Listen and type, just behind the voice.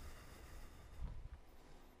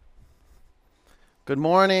Good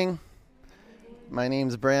morning. My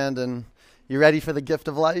name's Brandon. You ready for the gift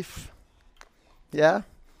of life? Yeah?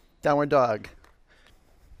 Downward dog.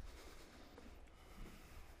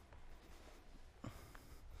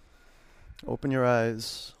 Open your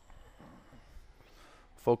eyes.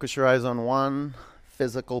 Focus your eyes on one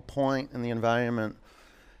physical point in the environment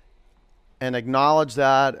and acknowledge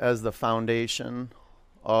that as the foundation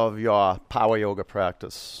of your power yoga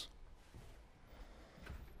practice.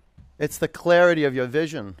 It's the clarity of your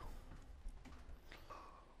vision.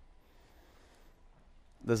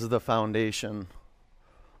 This is the foundation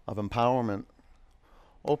of empowerment.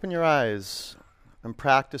 Open your eyes and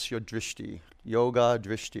practice your drishti, yoga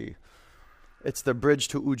drishti. It's the bridge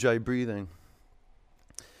to ujjayi breathing.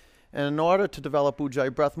 And in order to develop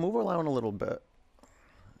ujjayi breath, move around a little bit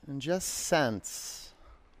and just sense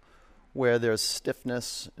where there's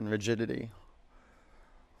stiffness and rigidity.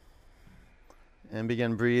 And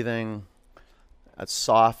begin breathing that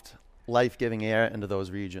soft, life-giving air into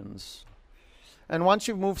those regions. And once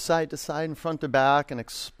you've moved side to side and front to back and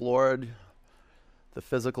explored the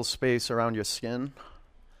physical space around your skin,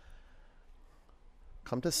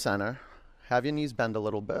 come to center. Have your knees bend a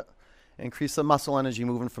little bit. Increase the muscle energy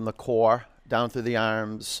moving from the core down through the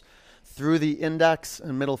arms, through the index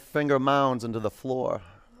and middle finger mounds into the floor.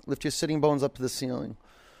 Lift your sitting bones up to the ceiling.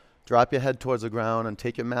 Drop your head towards the ground and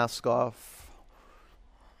take your mask off.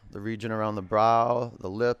 The region around the brow, the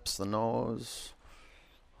lips, the nose,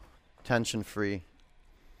 tension free.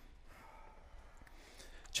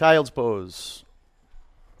 Child's pose.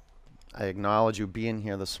 I acknowledge you being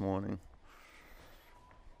here this morning.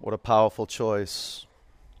 What a powerful choice.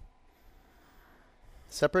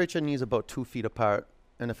 Separate your knees about 2 feet apart,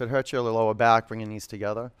 and if it hurts your lower back, bring your knees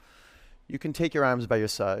together. You can take your arms by your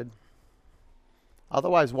side.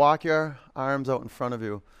 Otherwise, walk your arms out in front of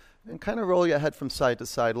you and kind of roll your head from side to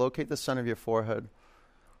side. Locate the center of your forehead.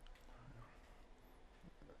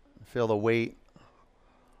 Feel the weight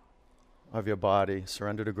of your body.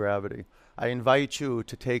 Surrender to gravity. I invite you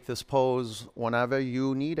to take this pose whenever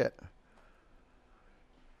you need it.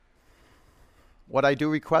 What I do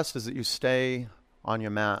request is that you stay on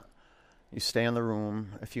your mat. You stay in the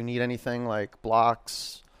room. If you need anything like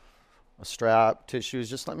blocks, a strap, tissues,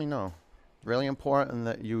 just let me know. Really important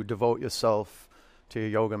that you devote yourself to your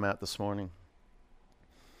yoga mat this morning.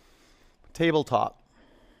 Tabletop.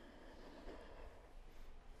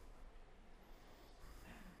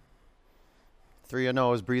 Through your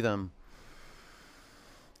nose, breathe in.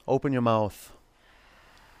 Open your mouth.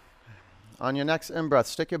 On your next in-breath,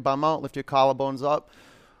 stick your bum out, lift your collarbones up,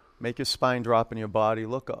 make your spine drop in your body,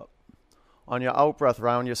 look up. On your out-breath,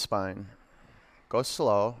 round your spine. Go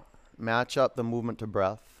slow, match up the movement to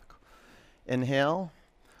breath. Inhale,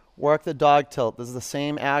 work the dog tilt. This is the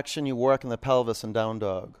same action you work in the pelvis in down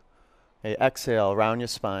dog. Okay, exhale, round your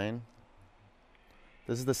spine.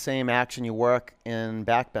 This is the same action you work in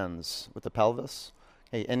back bends with the pelvis.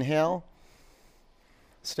 Okay, inhale,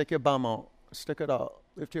 stick your bum out, stick it out.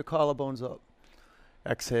 Lift your collarbones up.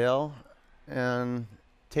 Exhale, and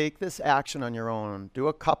take this action on your own. Do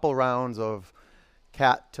a couple rounds of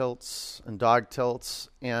cat tilts and dog tilts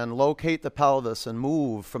and locate the pelvis and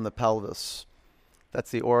move from the pelvis.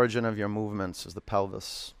 That's the origin of your movements, is the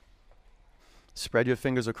pelvis. Spread your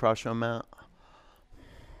fingers across your mat.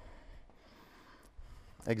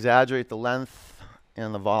 Exaggerate the length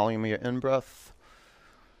and the volume of your in-breath.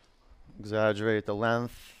 Exaggerate the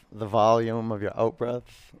length, the volume of your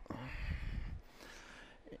out-breath.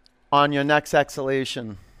 On your next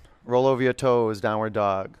exhalation, roll over your toes, downward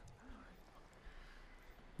dog.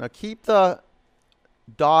 Now keep the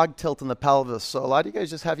dog tilt in the pelvis. So a lot of you guys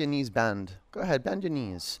just have your knees bend. Go ahead, bend your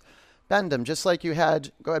knees. Bend them just like you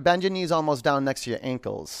had. Go ahead, bend your knees almost down next to your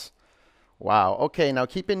ankles. Wow. Okay, now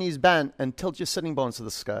keep your knees bent and tilt your sitting bones to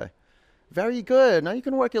the sky. Very good. Now you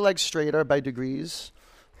can work your legs straighter by degrees.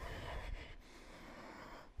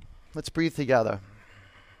 Let's breathe together.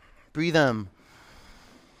 Breathe in.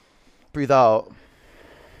 Breathe out.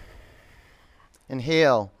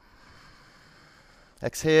 Inhale.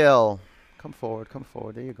 Exhale. Come forward, come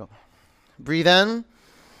forward. There you go. Breathe in.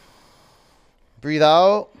 Breathe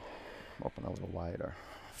out. Open a little wider.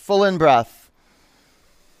 Full in breath.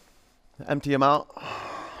 Empty them out.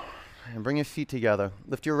 And bring your feet together.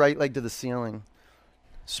 Lift your right leg to the ceiling.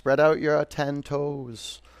 Spread out your 10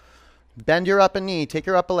 toes. Bend your upper knee. Take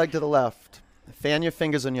your upper leg to the left. Fan your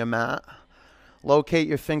fingers on your mat. Locate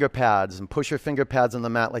your finger pads and push your finger pads on the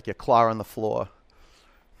mat like your claw on the floor.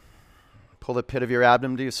 Pull the pit of your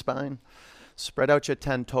abdomen to your spine. Spread out your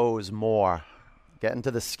 10 toes more. Get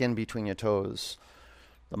into the skin between your toes.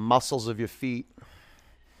 The muscles of your feet.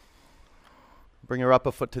 Bring your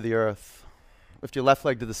upper foot to the earth. Lift your left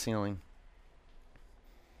leg to the ceiling.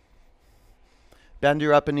 Bend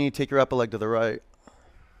your upper knee, take your upper leg to the right.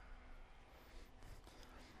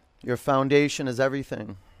 Your foundation is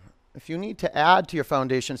everything. If you need to add to your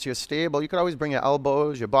foundation so you're stable, you could always bring your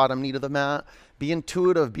elbows, your bottom knee to the mat. Be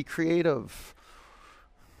intuitive, be creative.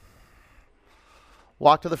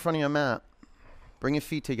 Walk to the front of your mat. Bring your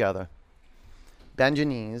feet together. Bend your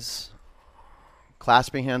knees.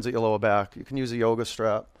 Clasp your hands at your lower back. You can use a yoga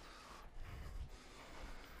strap.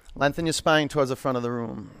 Lengthen your spine towards the front of the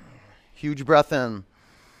room. Huge breath in.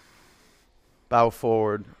 Bow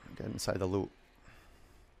forward. Get inside the loop.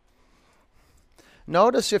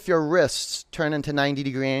 Notice if your wrists turn into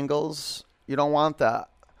 90-degree angles. You don't want that.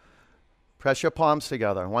 Press your palms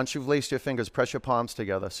together. Once you've laced your fingers, press your palms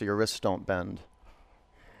together so your wrists don't bend.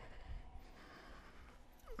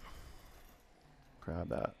 Grab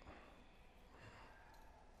that.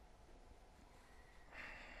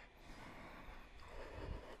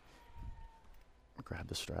 Grab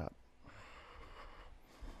the strap.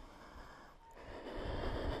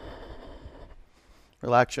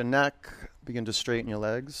 Relax your neck. Begin to straighten your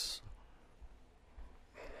legs.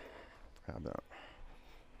 Grab that.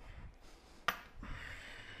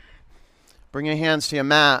 Bring your hands to your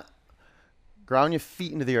mat. Ground your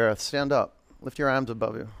feet into the earth. Stand up. Lift your arms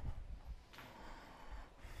above you.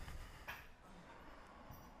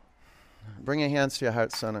 Bring your hands to your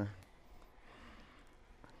heart center.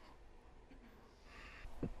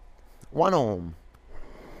 One Om.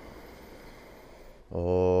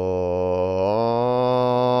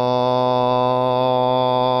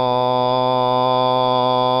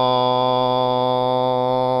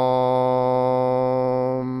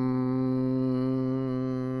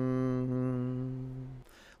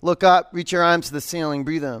 Look up, reach your arms to the ceiling,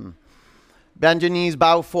 breathe in. Bend your knees,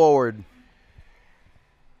 bow forward.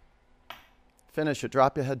 Finish it,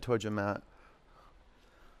 drop your head towards your mat.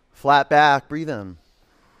 Flat back, breathe in.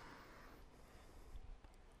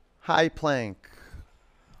 High plank.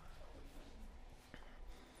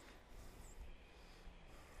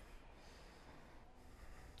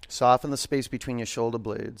 Soften the space between your shoulder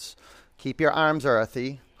blades. Keep your arms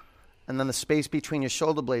earthy, and then the space between your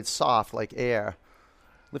shoulder blades soft like air.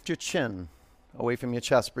 Lift your chin away from your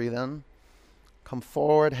chest. Breathe in. Come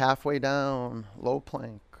forward, halfway down. Low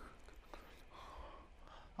plank.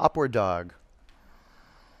 Upward dog.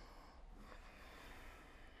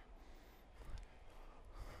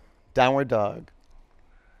 Downward dog.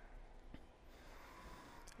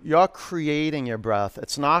 You're creating your breath.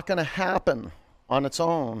 It's not going to happen on its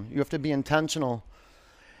own. You have to be intentional.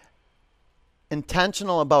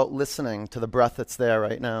 Intentional about listening to the breath that's there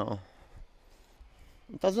right now.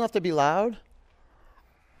 It doesn't have to be loud.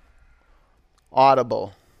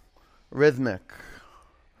 Audible, rhythmic.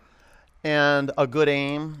 And a good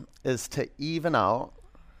aim is to even out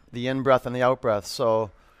the in-breath and the out-breath.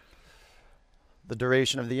 So the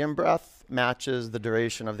duration of the in-breath matches the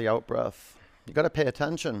duration of the out-breath. You got to pay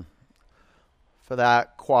attention for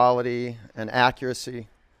that quality and accuracy.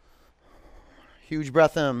 Huge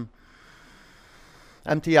breath in.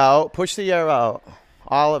 Empty out. Push the air out.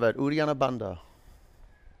 All of it. Uddiyana Bandha.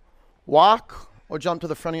 Walk or jump to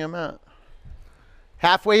the front of your mat.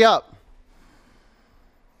 Halfway up.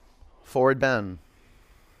 Forward bend.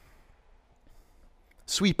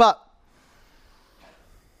 Sweep up.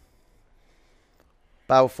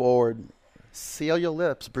 Bow forward. Seal your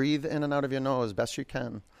lips. Breathe in and out of your nose best you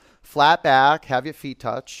can. Flat back. Have your feet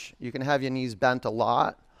touch. You can have your knees bent a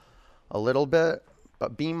lot, a little bit,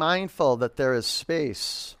 but be mindful that there is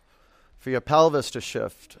space for your pelvis to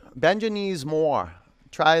shift. Bend your knees more.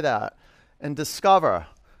 Try that. And discover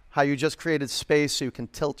how you just created space so you can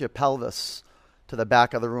tilt your pelvis to the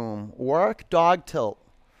back of the room. Work dog tilt.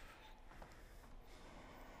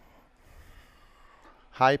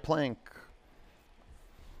 High plank.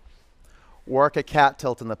 Work a cat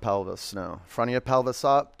tilt in the pelvis now. Front of your pelvis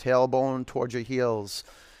up, tailbone towards your heels.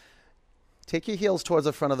 Take your heels towards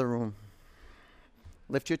the front of the room.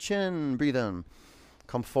 Lift your chin, breathe in.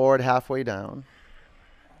 Come forward halfway down.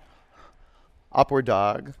 Upward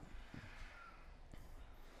dog.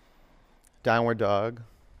 Downward dog.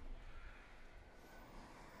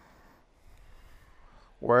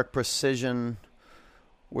 Work precision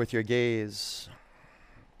with your gaze.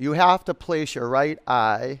 You have to place your right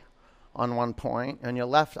eye on one point and your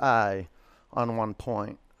left eye on one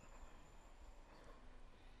point.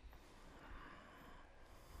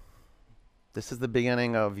 This is the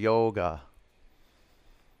beginning of yoga.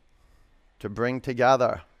 To bring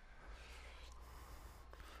together.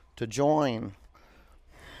 To join.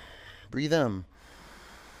 Breathe in.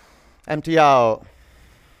 Empty out.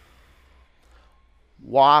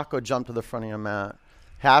 Walk or jump to the front of your mat.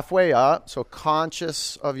 Halfway up, so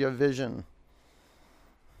conscious of your vision.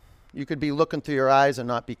 You could be looking through your eyes and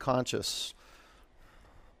not be conscious.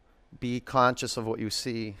 Be conscious of what you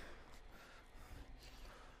see.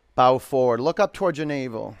 Bow forward. Look up towards your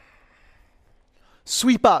navel.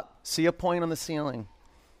 Sweep up. See a point on the ceiling.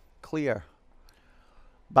 Clear.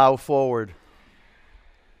 Bow forward.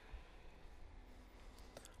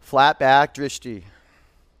 Flat back, drishti.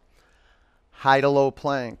 High to low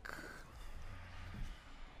plank.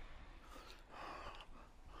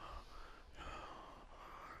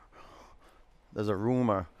 There's a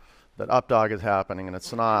rumor that up dog is happening, and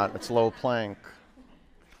it's not. It's low plank.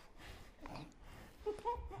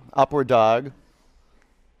 Upward dog.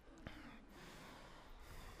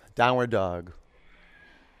 Downward dog.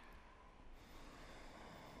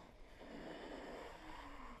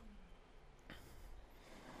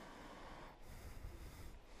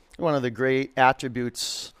 One of the great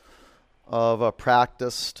attributes of a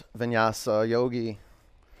practiced vinyasa yogi,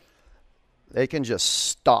 they can just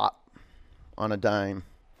stop on a dime.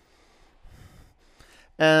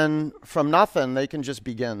 And from nothing, they can just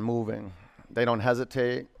begin moving. They don't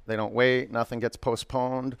hesitate. They don't wait. Nothing gets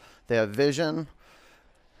postponed. They have vision.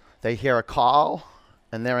 They hear a call,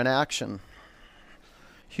 and they're in action.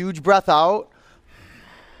 Huge breath out.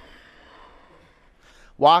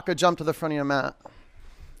 Walk or jump to the front of your mat.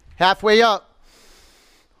 Halfway up.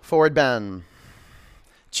 Forward bend.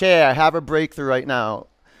 Chair. Have a breakthrough right now.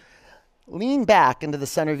 Lean back into the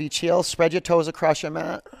center of each heel. Spread your toes across your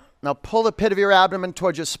mat. Now pull the pit of your abdomen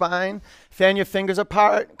towards your spine. Fan your fingers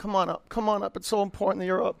apart. Come on up. Come on up. It's so important that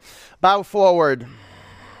you're up. Bow forward.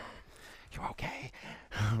 You're okay.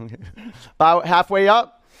 Bow halfway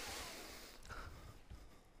up.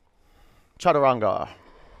 Chaturanga.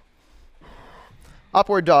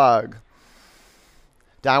 Upward dog.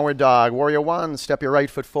 Downward dog. Warrior one. Step your right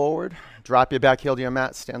foot forward. Drop your back heel to your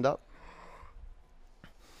mat. Stand up.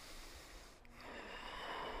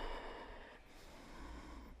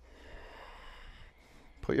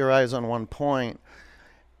 Put your eyes on one point.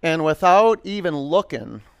 And without even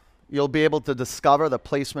looking, you'll be able to discover the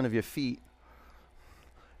placement of your feet.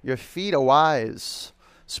 Your feet are wise.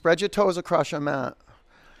 Spread your toes across your mat.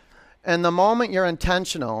 And the moment you're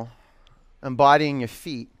intentional, embodying your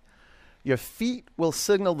feet will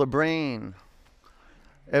signal the brain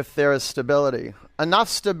if there is stability. Enough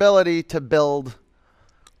stability to build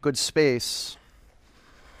good space.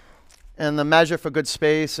 And the measure for good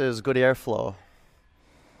space is good airflow.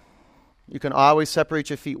 You can always separate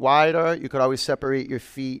your feet wider. You could always separate your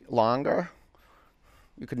feet longer.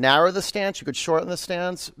 You could narrow the stance. You could shorten the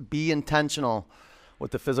stance. Be intentional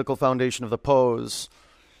with the physical foundation of the pose.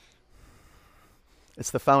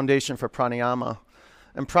 It's the foundation for pranayama.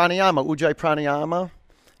 And pranayama, Ujjayi pranayama,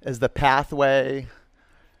 is the pathway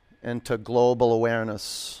into global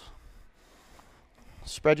awareness.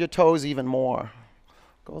 Spread your toes even more.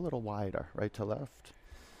 Go a little wider, right to left.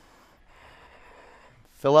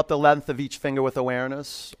 Fill up the length of each finger with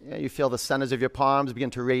awareness. Yeah, you feel the centers of your palms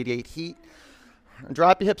begin to radiate heat. And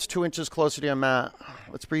drop your hips 2 inches closer to your mat.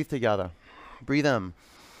 Let's breathe together. Breathe in.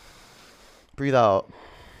 Breathe out.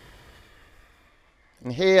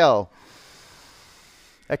 Inhale.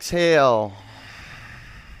 Exhale.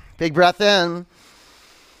 Big breath in.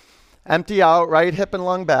 Empty out, right hip and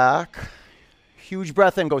lung back. Huge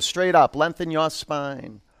breath in, go straight up. Lengthen your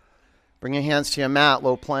spine. Bring your hands to your mat,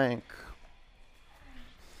 low plank.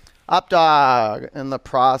 Up dog, in the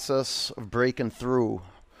process of breaking through.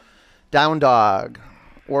 Down dog.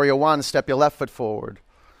 Warrior one, step your left foot forward.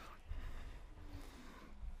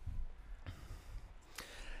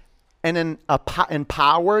 And in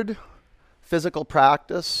empowered physical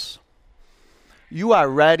practice, you are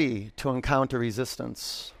ready to encounter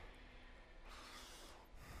resistance.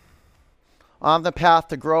 On the path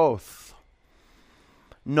to growth,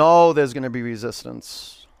 know there's going to be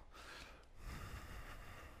resistance.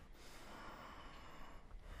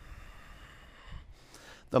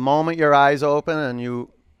 The moment your eyes open and you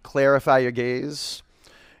clarify your gaze,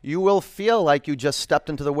 you will feel like you just stepped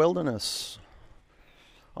into the wilderness.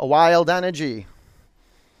 A wild energy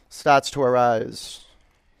starts to arise.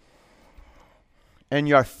 And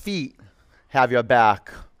your feet have your back.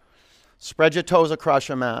 Spread your toes across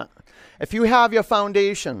your mat. If you have your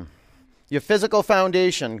foundation, your physical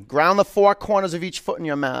foundation, ground the four corners of each foot in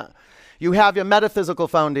your mat. You have your metaphysical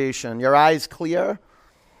foundation, your eyes clear.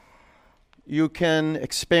 You can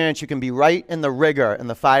experience, you can be right in the rigor, in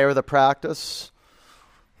the fire of the practice,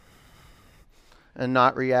 and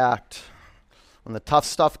not react. When the tough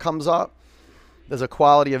stuff comes up, there's a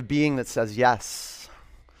quality of being that says, yes,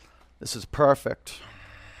 this is perfect.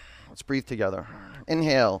 Let's breathe together.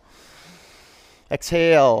 Inhale.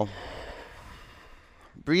 Exhale.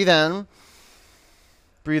 Breathe in.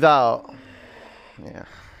 Breathe out. Yeah.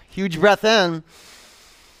 Huge breath in.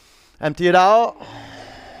 Empty it out.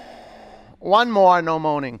 One more, no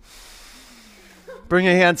moaning. Bring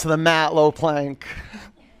your hands to the mat, low plank.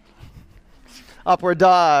 Upward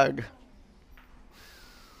dog.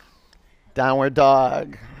 Downward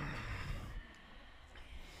dog.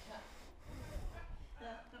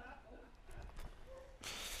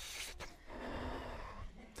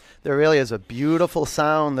 There really is a beautiful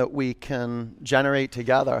sound that we can generate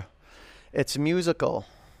together. It's musical.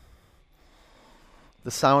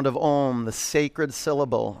 The sound of Om, the sacred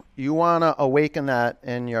syllable. You want to awaken that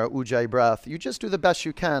in your Ujjayi breath. You just do the best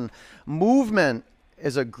you can. Movement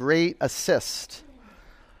is a great assist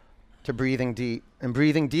to breathing deep. And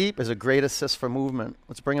breathing deep is a great assist for movement.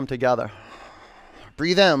 Let's bring them together.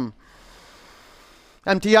 Breathe in.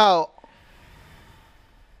 Empty out.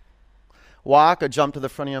 Walk or jump to the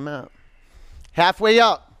front of your mat. Halfway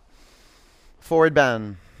up. Forward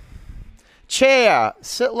bend. Chair.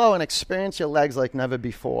 Sit low and experience your legs like never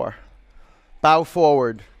before. Bow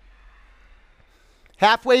forward.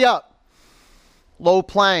 Halfway up. Low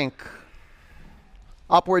plank.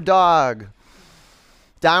 Upward dog.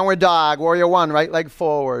 Downward dog. Warrior one. Right leg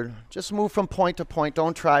forward. Just move from point to point.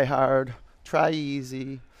 Don't try hard. Try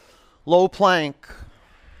easy. Low plank.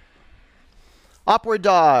 Upward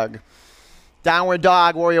dog. Downward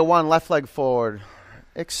dog, warrior one, left leg forward.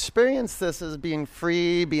 Experience this as being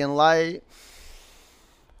free, being light.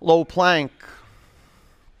 Low plank.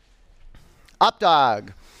 Up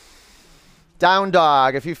dog. Down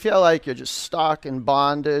dog. If you feel like you're just stuck in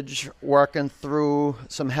bondage, working through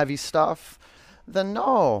some heavy stuff, then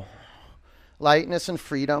no. Lightness and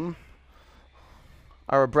freedom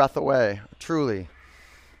are a breath away, truly.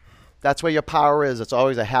 That's where your power is. It's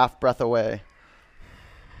always a half breath away.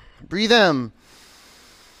 Breathe in.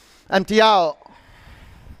 Empty out.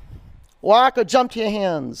 Walk or jump to your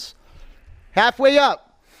hands. Halfway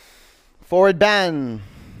up. Forward bend.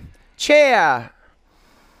 Chair.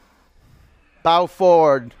 Bow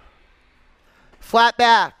forward. Flat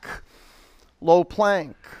back. Low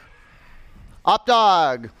plank. Up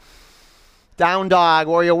dog. Down dog.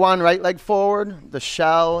 Warrior one, right leg forward. The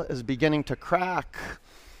shell is beginning to crack.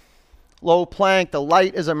 Low plank. The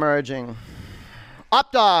light is emerging.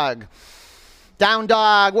 Up dog. Down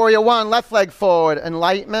dog. Warrior one, left leg forward.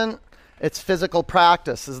 Enlightenment, it's physical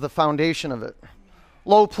practice, is the foundation of it.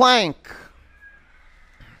 Low plank.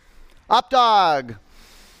 Up dog.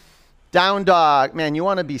 Down dog. Man, you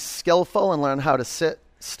want to be skillful and learn how to sit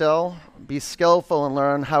still. Be skillful and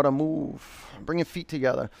learn how to move. Bring your feet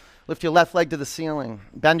together. Lift your left leg to the ceiling.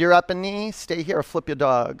 Bend your upper knee. Stay here or flip your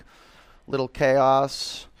dog. Little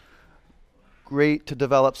chaos. Great to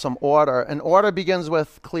develop some order. And order begins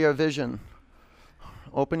with clear vision.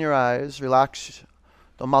 Open your eyes. Relax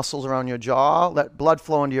the muscles around your jaw. Let blood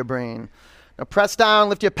flow into your brain. Now press down.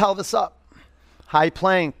 Lift your pelvis up. High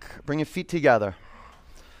plank. Bring your feet together.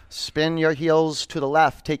 Spin your heels to the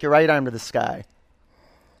left. Take your right arm to the sky.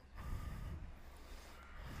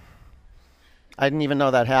 I didn't even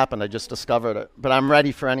know that happened. I just discovered it. But I'm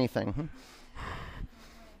ready for anything.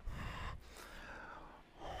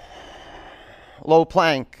 Low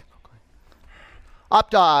plank. Up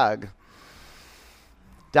dog.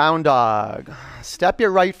 Down dog. Step your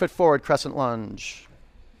right foot forward, crescent lunge.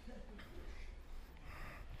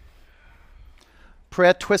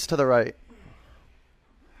 Prayer twist to the right.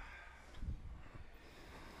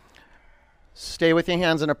 Stay with your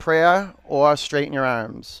hands in a prayer or straighten your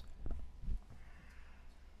arms.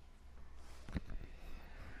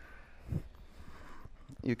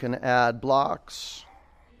 You can add blocks.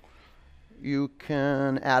 You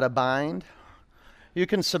can add a bind. You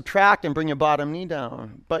can subtract and bring your bottom knee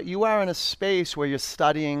down. But you are in a space where you're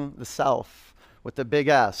studying the self with the big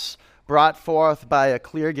S, brought forth by a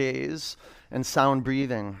clear gaze and sound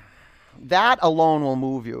breathing. That alone will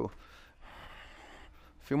move you.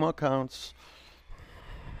 A few more counts.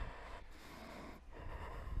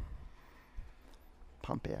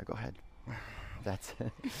 Pump air, go ahead. That's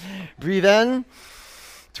it. Breathe in.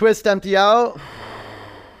 Twist, empty out.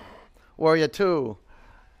 Warrior two.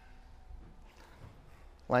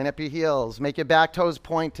 Line up your heels. Make your back toes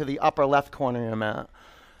point to the upper left corner of your mat.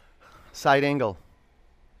 Side angle.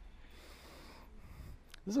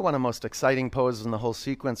 This is one of the most exciting poses in the whole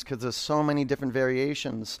sequence because there's so many different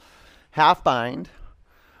variations. Half bind.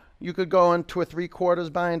 You could go into a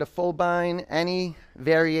 3/4 bind, a full bind, any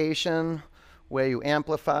variation where you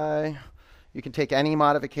amplify. You can take any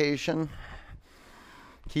modification.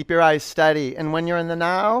 Keep your eyes steady. And when you're in the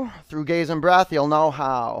now, through gaze and breath, you'll know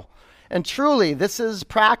how. And truly, this is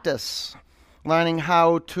practice, learning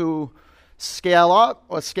how to scale up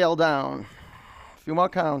or scale down. A few more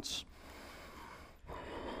counts.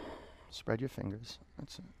 Spread your fingers.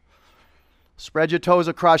 That's it. Spread your toes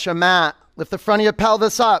across your mat. Lift the front of your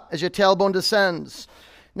pelvis up as your tailbone descends.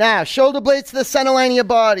 Now, shoulder blades to the center line of your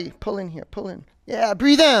body. Pull in here, pull in. Yeah,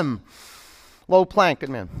 breathe in. Low plank, good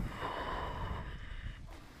man.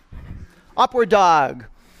 Upward dog.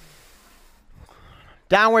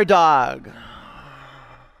 Downward dog.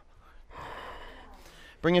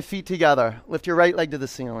 Bring your feet together. Lift your right leg to the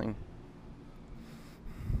ceiling.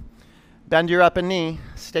 Bend your upper knee.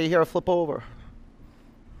 Stay here or flip over.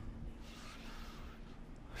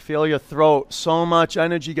 Feel your throat. So much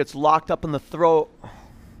energy gets locked up in the throat.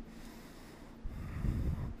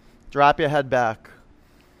 Drop your head back.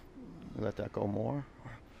 Let that go more.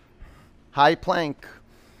 High plank.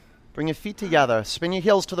 Bring your feet together. Spin your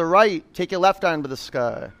heels to the right. Take your left arm to the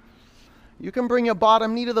sky. You can bring your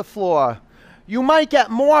bottom knee to the floor. You might get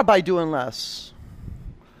more by doing less.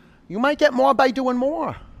 You might get more by doing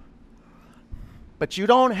more. But you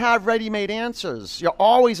don't have ready-made answers. You're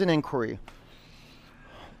always in inquiry.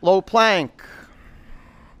 Low plank.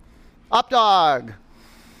 Up dog.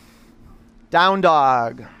 Down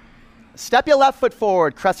dog. Step your left foot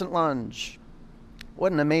forward, crescent lunge.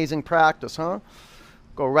 What an amazing practice, huh?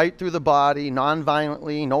 Go right through the body,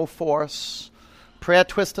 non-violently, no force. Prayer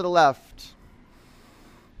twist to the left.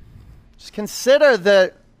 Just consider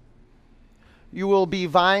that you will be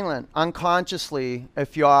violent unconsciously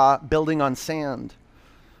if you're building on sand.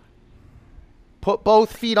 Put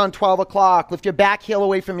both feet on 12 o'clock. Lift your back heel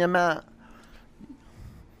away from your mat.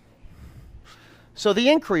 So the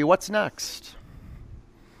inquiry, what's next?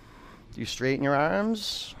 Do you straighten your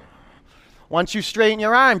arms? Once you straighten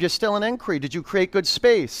your arms, you're still in inquiry. Did you create good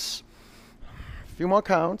space? A few more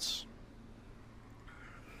counts.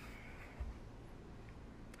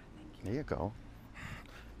 There you go.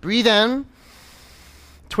 Breathe in.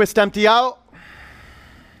 Twist empty out.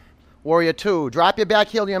 Warrior two. Drop your back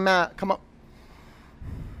heel to your mat. Come up.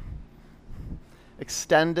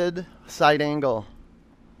 Extended side angle.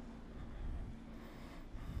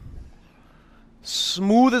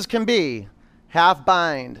 Smooth as can be. Half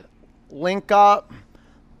bind. Link up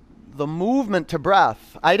the movement to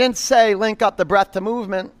breath. I didn't say link up the breath to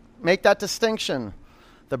movement. Make that distinction.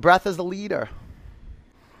 The breath is the leader.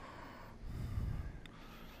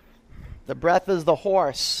 The breath is the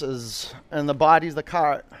horse, and the body's the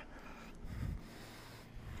cart.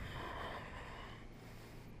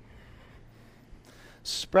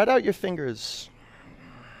 Spread out your fingers.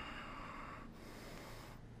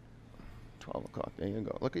 12 o'clock. There you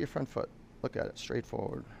go. Look at your front foot. Look at it. Straight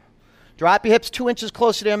forward. Drop your hips 2 inches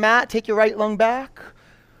closer to your mat. Take your right lung back.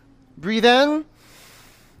 Breathe in.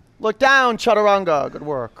 Look down. Chaturanga. Good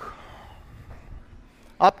work.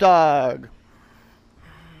 Up dog.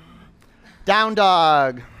 Down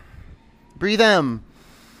dog. Breathe in.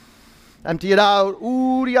 Empty it out.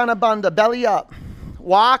 Uddiyana Bandha. Belly up.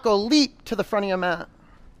 Walk or leap to the front of your mat.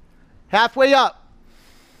 Halfway up.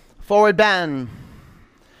 Forward bend.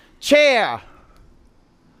 Chair.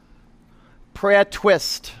 Prayer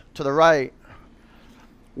twist to the right.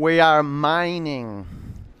 We are mining.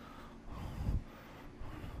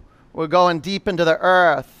 We're going deep into the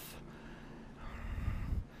earth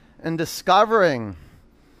and discovering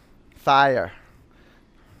fire.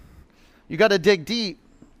 You got to dig deep.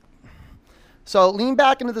 So lean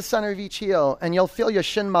back into the center of each heel and you'll feel your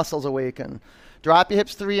shin muscles awaken. Drop your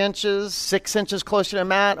hips 3 inches, 6 inches closer to the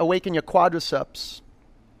mat. Awaken your quadriceps.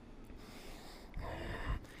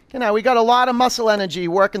 Okay, now we got a lot of muscle energy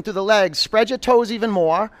working through the legs. Spread your toes even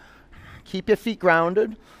more. Keep your feet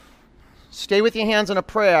grounded. Stay with your hands in a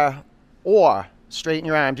prayer or straighten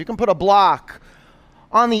your arms. You can put a block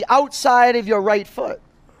on the outside of your right foot.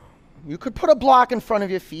 You could put a block in front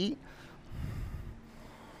of your feet.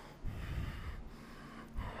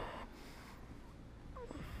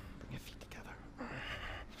 Bring your feet together.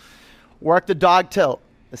 Work the dog tilt.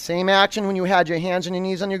 The same action when you had your hands and your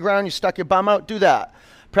knees on your ground, you stuck your bum out, do that.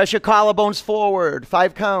 Press your collarbones forward,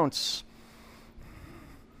 5 counts.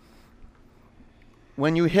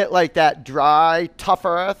 When you hit like that dry, tough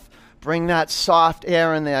earth, bring that soft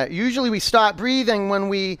air in there. Usually we stop breathing when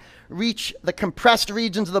we reach the compressed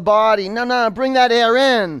regions of the body. No, bring that air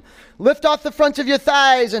in. Lift off the fronts of your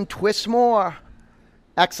thighs and twist more.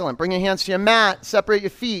 Excellent. Bring your hands to your mat. Separate your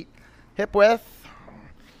feet. Hip width.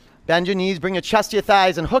 Bend your knees. Bring your chest to your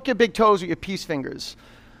thighs and hook your big toes with your peace fingers.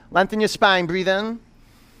 Lengthen your spine. Breathe in.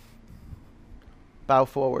 Bow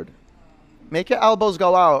forward. Make your elbows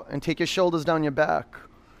go out and take your shoulders down your back.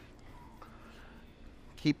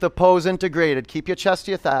 Keep the pose integrated. Keep your chest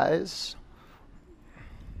to your thighs.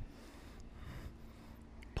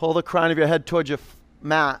 Pull the crown of your head towards your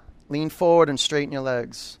mat. Lean forward and straighten your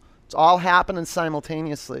legs. It's all happening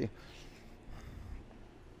simultaneously.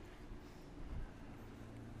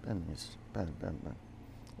 Bend these. Bend.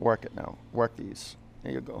 Work it now. Work these.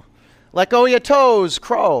 There you go. Let go of your toes.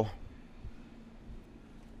 Crow.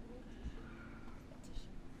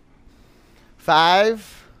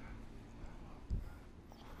 5,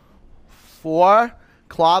 4,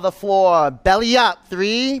 claw the floor, belly up.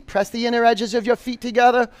 3, press the inner edges of your feet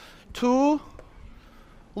together. 2,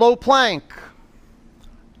 low plank,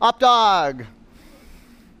 up dog,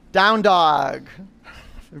 down dog.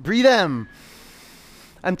 Breathe in,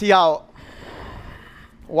 empty out.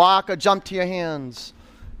 Walk or jump to your hands.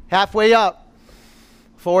 Halfway up,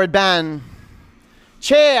 forward bend.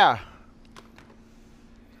 Chair.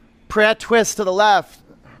 Prayer twist to the left.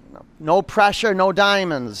 No pressure, no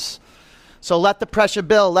diamonds. So let the pressure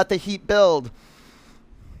build, let the heat build.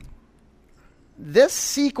 This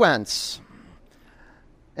sequence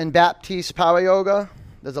in Baptiste Power Yoga,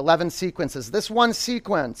 there's 11 sequences. This one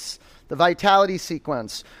sequence, the vitality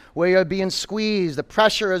sequence, where you're being squeezed, the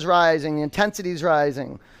pressure is rising, the intensity is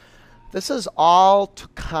rising. This is all to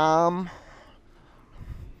calm,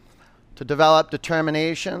 to develop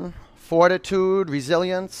determination, fortitude,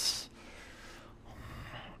 resilience.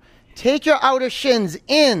 Take your outer shins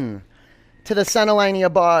in to the center line of your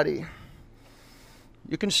body.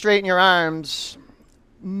 You can straighten your arms.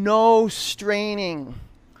 No straining.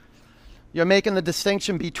 You're making the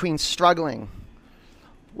distinction between struggling,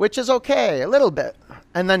 which is okay, a little bit,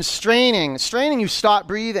 and then straining. Straining, you stop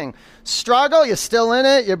breathing. Struggle, you're still in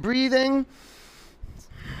it, you're breathing.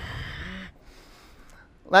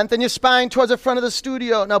 Lengthen your spine towards the front of the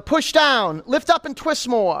studio. Now push down, lift up and twist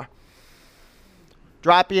more.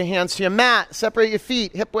 Drop your hands to your mat. Separate your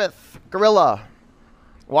feet, hip width, gorilla.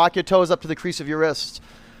 Walk your toes up to the crease of your wrists.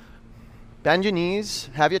 Bend your knees.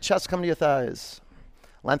 Have your chest come to your thighs.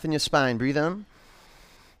 Lengthen your spine. Breathe in.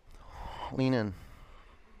 Lean in.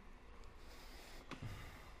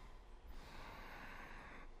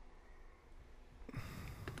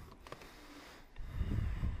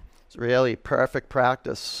 It's really perfect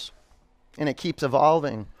practice. And it keeps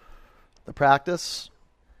evolving. The practice.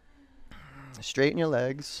 Straighten your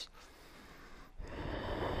legs.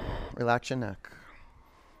 Relax your neck.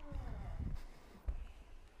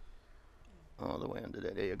 All the way under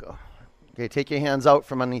there. There you go. Okay, take your hands out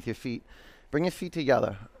from underneath your feet. Bring your feet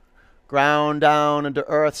together. Ground down into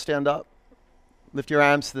earth. Stand up. Lift your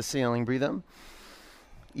arms to the ceiling. Breathe in.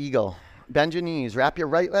 Eagle. Bend your knees. Wrap your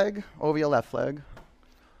right leg over your left leg.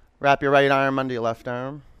 Wrap your right arm under your left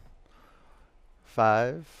arm.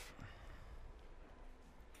 5,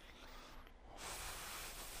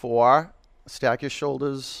 4, stack your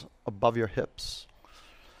shoulders above your hips.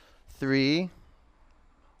 3,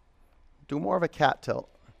 do more of a cat tilt.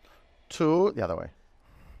 2, the other way.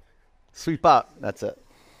 Sweep up, that's it.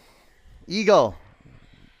 Eagle,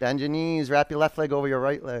 bend your knees, wrap your left leg over your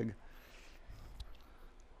right leg.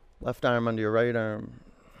 Left arm under your right arm.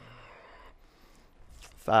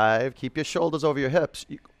 5, keep your shoulders over your hips.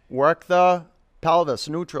 Work the pelvis,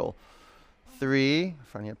 neutral. 3,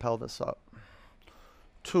 front of your pelvis up.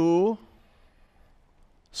 2,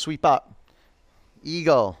 sweep up.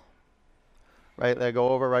 Eagle. Right leg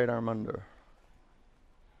over, right arm under.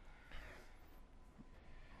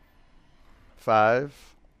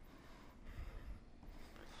 5,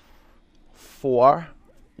 4,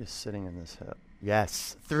 you're sitting in this hip.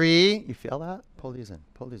 Yes. 3, you feel that? Pull these in,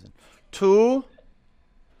 pull these in. 2,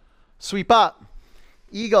 sweep up.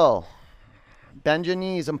 Eagle. Bend your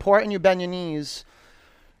knees. Important you bend your knees.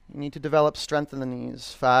 You need to develop strength in the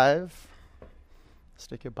knees. 5,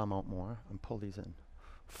 stick your bum out more and pull these in.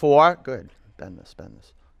 4, good. Bend this, bend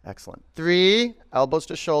this. Excellent. 3, elbows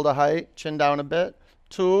to shoulder height, chin down a bit.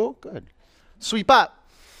 2, good. Sweep up.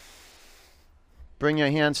 Bring your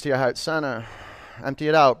hands to your heart center. Empty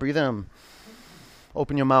it out. Breathe in.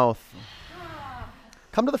 Open your mouth.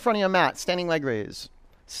 Come to the front of your mat, standing leg raise.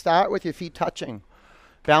 Start with your feet touching.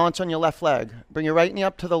 Balance on your left leg. Bring your right knee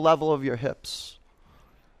up to the level of your hips.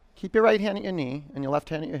 Keep your right hand at your knee and your left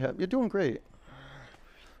hand at your hip. You're doing great.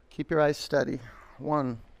 Keep your eyes steady.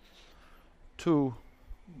 1, 2,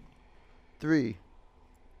 3,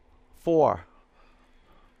 4.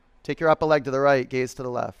 Take your upper leg to the right, gaze to the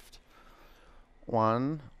left.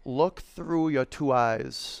 1, look through your 2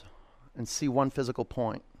 eyes and see one physical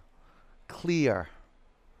point. Clear.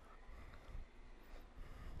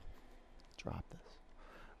 Drop this.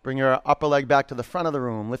 Bring your upper leg back to the front of the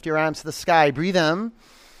room. Lift your arms to the sky. Breathe in.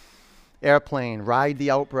 Airplane. Ride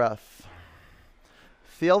the out breath.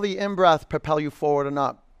 Feel the in-breath propel you forward and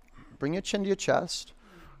up. Bring your chin to your chest.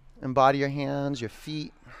 Embody your hands, your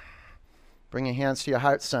feet. Bring your hands to your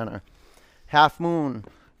heart center. Half moon.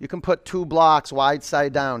 You can put 2 blocks wide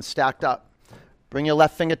side down, stacked up. Bring your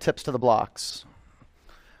left fingertips to the blocks.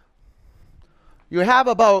 You have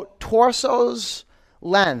about torso's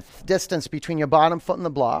length, distance between your bottom foot and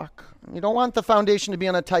the block. You don't want the foundation to be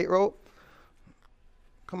on a tightrope.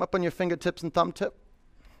 Come up on your fingertips and thumb tip.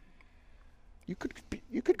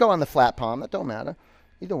 You could go on the flat palm. That don't matter.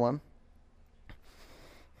 Either one.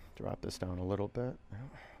 Drop this down a little bit.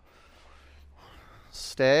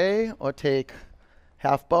 Stay or take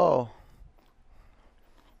half bow.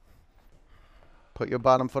 Put your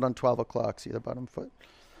bottom foot on 12 o'clock. See the bottom foot?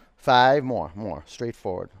 5 more. Straight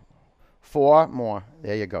forward. 4 more.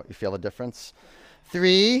 There you go. You feel the difference?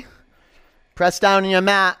 3. Press down on your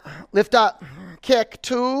mat. Lift up. Kick.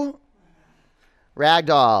 2.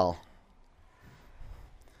 Ragdoll.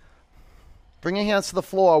 Bring your hands to the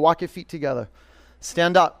floor. Walk your feet together.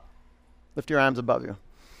 Stand up. Lift your arms above you.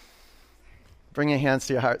 Bring your hands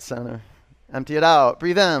to your heart center. Empty it out.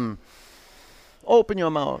 Breathe in. Open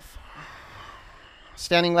your mouth.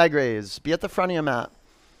 Standing leg raise. Be at the front of your mat.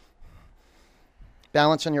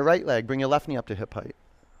 Balance on your right leg. Bring your left knee up to hip height.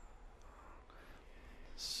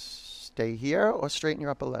 Stay here or straighten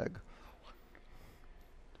your upper leg.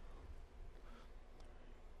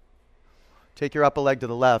 Take your upper leg to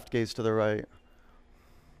the left, gaze to the right.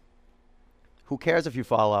 Who cares if you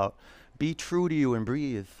fall out? Be true to you and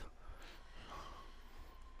breathe.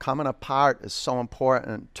 Coming apart is so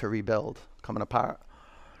important to rebuild. Coming apart.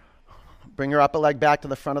 Bring your upper leg back to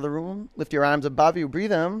the front of the room. Lift your arms above you.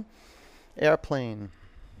 Breathe in. Airplane.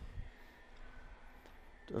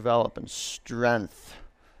 Developing strength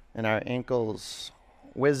in our ankles.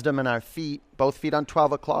 Wisdom in our feet. Both feet on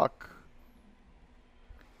 12 o'clock.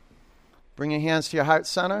 Bring your hands to your heart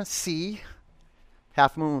center. C.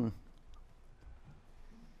 Half moon.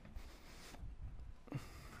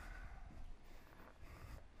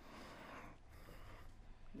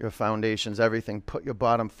 Your foundation's everything. Put your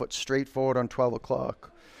bottom foot straight forward on 12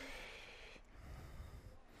 o'clock.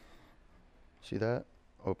 See that?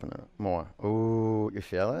 Open it more. Ooh, you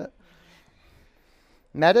feel it?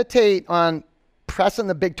 Meditate on pressing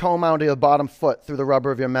the big toe mound of your bottom foot through the rubber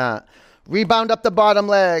of your mat. Rebound up the bottom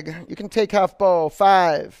leg. You can take half bow.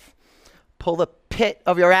 5. Pull the pit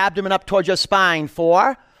of your abdomen up towards your spine.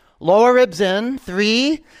 4. Lower ribs in.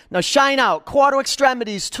 3. Now shine out. Quarter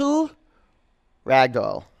extremities. 2.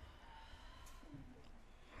 Ragdoll.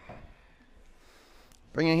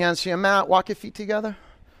 Bring your hands to your mat. Walk your feet together.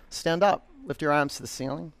 Stand up. Lift your arms to the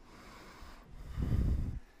ceiling.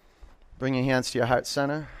 Bring your hands to your heart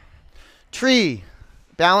center. Tree.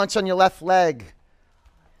 Balance on your left leg.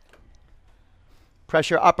 Press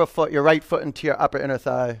your upper foot, your right foot into your upper inner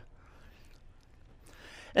thigh.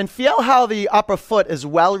 And feel how the upper foot is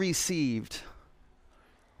well received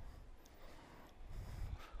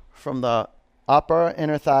from the upper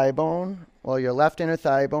inner thigh bone, or your left inner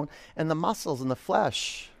thigh bone, and the muscles and the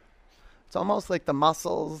flesh. It's almost like the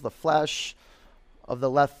muscles, the flesh of the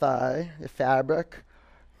left thigh, the fabric,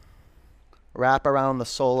 wrap around the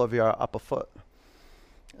sole of your upper foot.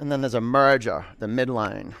 And then there's a merger, the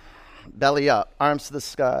midline. Belly up, arms to the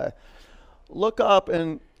sky. Look up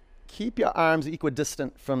and keep your arms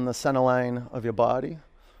equidistant from the center line of your body.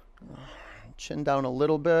 Chin down a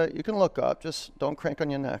little bit. You can look up, just don't crank on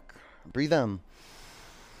your neck. Breathe in.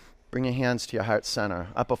 Bring your hands to your heart center.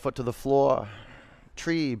 Upper foot to the floor.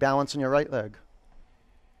 Tree, balance on your right leg.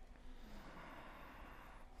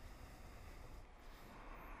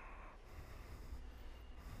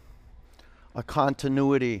 A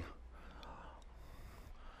continuity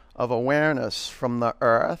of awareness from the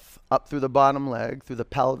earth up through the bottom leg, through the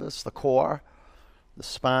pelvis, the core, the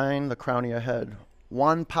spine, the crown of your head.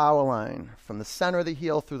 One power line from the center of the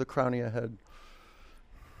heel through the crown of your head.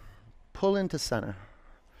 Pull into center.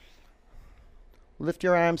 Lift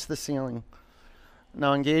your arms to the ceiling.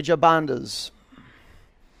 Now engage your bandhas.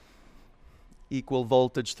 Equal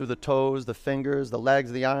voltage through the toes, the fingers, the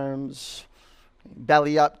legs, the arms.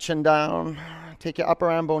 Belly up, chin down. Take your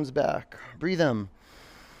upper arm bones back. Breathe in.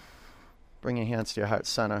 Bring your hands to your heart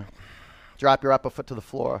center. Drop your upper foot to the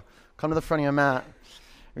floor. Come to the front of your mat.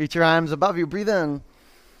 Reach your arms above you. Breathe in.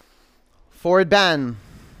 Forward bend.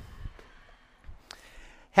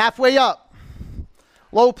 Halfway up.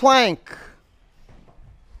 Low plank.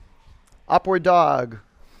 Upward dog.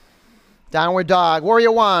 Downward dog.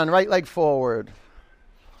 Warrior 1, right leg forward.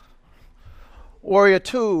 Warrior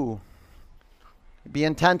 2. Be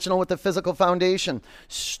intentional with the physical foundation.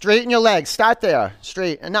 Straighten your legs. Start there.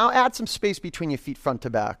 Straight. And now add some space between your feet front to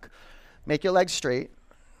back. Make your legs straight.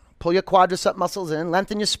 Pull your quadricep muscles in.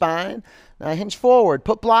 Lengthen your spine. Now hinge forward.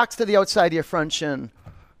 Put blocks to the outside of your front shin.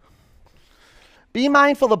 Be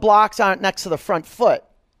mindful the blocks aren't next to the front foot,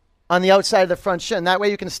 on the outside of the front shin. That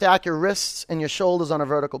way you can stack your wrists and your shoulders on a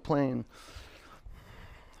vertical plane.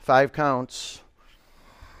 5 counts.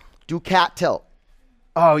 Do cat tilt.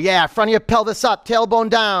 Oh yeah, front of your pelvis up, tailbone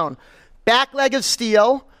down. Back leg of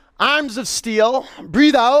steel, arms of steel.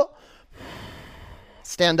 Breathe out.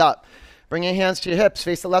 Stand up. Bring your hands to your hips,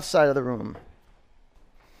 face the left side of the room.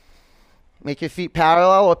 Make your feet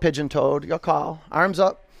parallel or pigeon-toed, your call. Arms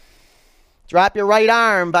up. Drop your right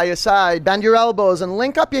arm by your side. Bend your elbows and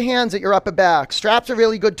link up your hands at your upper back. Straps are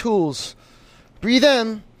really good tools. Breathe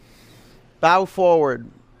in. Bow forward.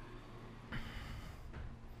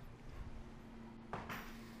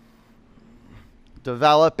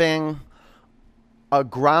 Developing a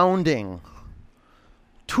grounding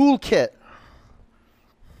toolkit.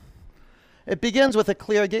 It begins with a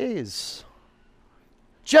clear gaze.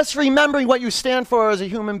 Just remembering what you stand for as a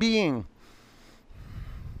human being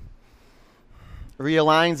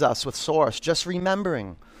realigns us with Source. Just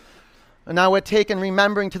remembering. And now we're taking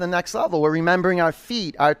remembering to the next level. We're remembering our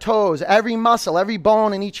feet, our toes, every muscle, every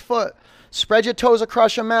bone in each foot. Spread your toes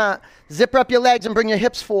across your mat. Zipper up your legs and bring your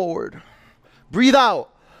hips forward. Breathe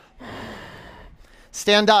out.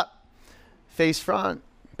 Stand up. Face front.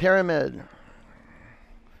 Pyramid.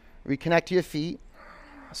 Reconnect to your feet.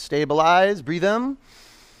 Stabilize. Breathe in.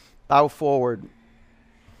 Bow forward.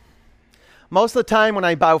 Most of the time when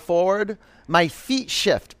I bow forward, my feet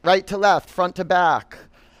shift right to left, front to back.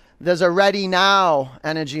 There's a ready now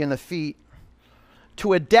energy in the feet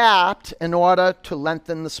to adapt in order to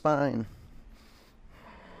lengthen the spine.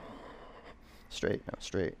 Straight. Now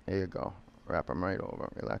straight. There you go. Wrap them right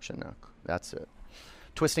over. Relax your neck. That's it.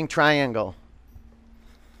 Twisting triangle.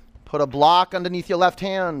 Put a block underneath your left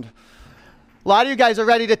hand. A lot of you guys are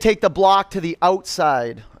ready to take the block to the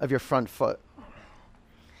outside of your front foot.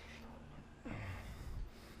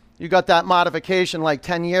 You got that modification like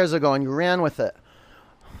 10 years ago and you ran with it.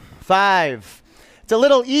 5. It's a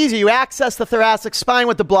little easy. You access the thoracic spine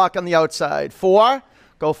with the block on the outside. 4.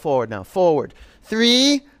 Go forward now. Forward.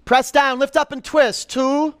 3. Press down. Lift up and twist.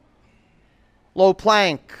 2. Low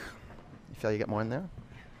plank. You feel you get more in there?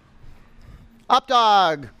 Up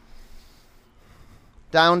dog.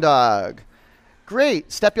 Down dog.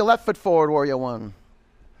 Great. Step your left foot forward, warrior 1.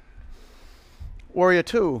 Warrior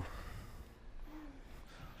 2.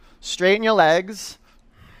 Straighten your legs.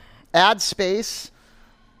 Add space.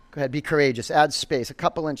 Go ahead, be courageous. Add space. A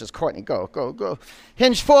couple inches. Courtney, go, go, go.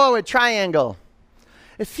 Hinge forward, triangle.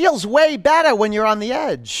 It feels way better when you're on the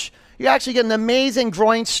edge. You actually get an amazing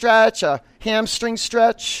groin stretch, a hamstring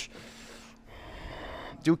stretch.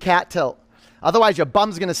 Do cat tilt. Otherwise, your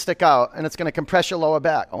bum's going to stick out, and it's going to compress your lower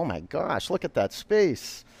back. Oh, my gosh, look at that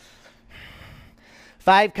space.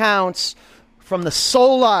 5 counts from the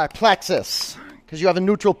solar plexus. Because you have a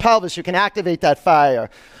neutral pelvis, you can activate that fire.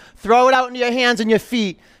 Throw it out into your hands and your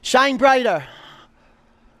feet. Shine brighter.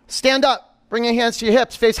 Stand up. Bring your hands to your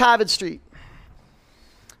hips. Face Harvard Street.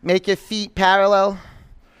 Make your feet parallel.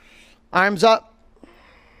 Arms up.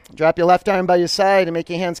 Drop your left arm by your side and make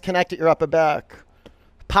your hands connect at your upper back.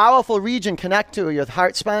 Powerful region connect to your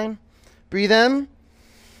heart spine. Breathe in.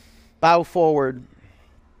 Bow forward.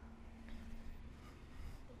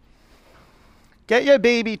 Get your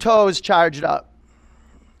baby toes charged up.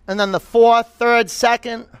 And then the 4th, 3rd,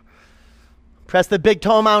 2nd. Press the big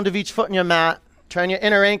toe mound of each foot in your mat. Turn your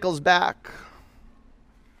inner ankles back.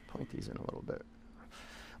 Point these in a little bit.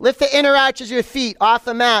 Lift the inner arches of your feet off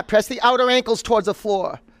the mat. Press the outer ankles towards the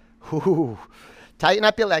floor. Ooh. Tighten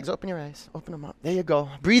up your legs. Open your eyes. Open them up. There you go.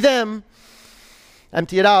 Breathe in.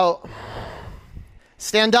 Empty it out.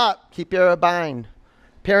 Stand up. Keep your bind.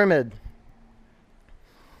 Pyramid.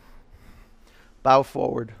 Bow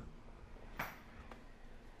forward.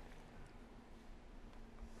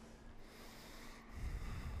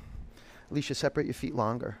 Alicia, separate your feet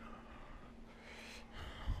longer.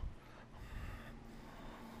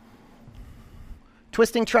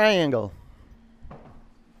 Twisting triangle.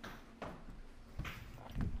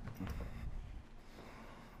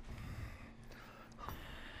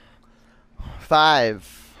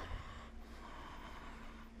 Five.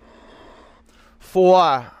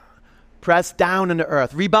 4. Press down into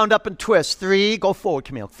earth. Rebound up and twist. 3. Go forward,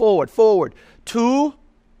 Camille. Forward, forward. 2.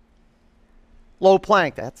 Low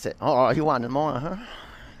plank. That's it. Oh, you wanted more, huh?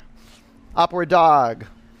 Upward dog.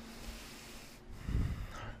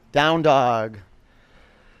 Down dog.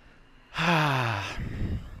 High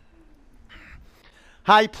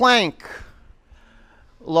plank.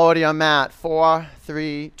 Lower to your mat. 4,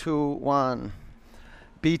 3, 2, 1.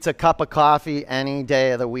 Beats a cup of coffee any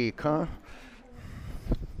day of the week, huh?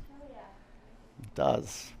 It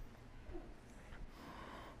does.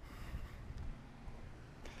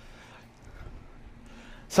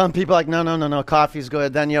 Some people are like, no, coffee's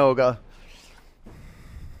good, then yoga.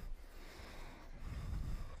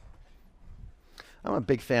 I'm a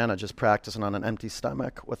big fan of just practicing on an empty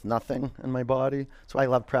stomach with nothing in my body. That's why I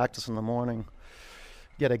love practicing in the morning.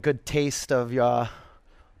 Get a good taste of your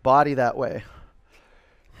body that way.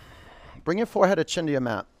 Bring your forehead or chin to your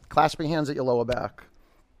mat. Clasp your hands at your lower back.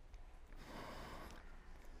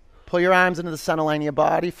 Pull your arms into the center line of your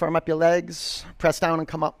body. Firm up your legs. Press down and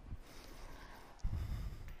come up.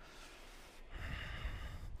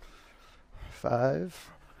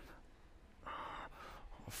 5,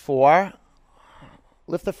 4.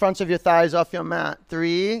 Lift the fronts of your thighs off your mat.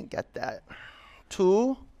 3, get that.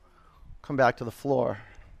 2, come back to the floor.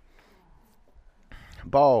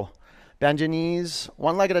 Bow. Bend your knees.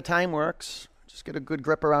 One leg at a time works. Just get a good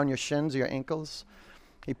grip around your shins or your ankles.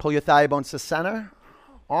 You pull your thigh bones to center.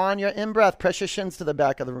 On your in-breath, press your shins to the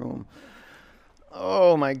back of the room.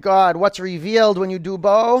 Oh my God, what's revealed when you do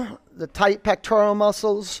bow? The tight pectoral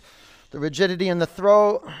muscles, the rigidity in the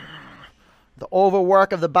throat, the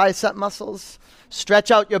overwork of the bicep muscles.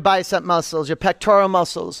 Stretch out your bicep muscles, your pectoral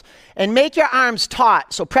muscles, and make your arms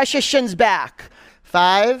taut. So press your shins back.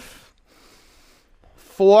 5,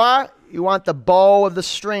 4, you want the bow of the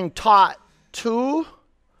string taut. 2,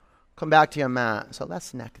 come back to your mat. So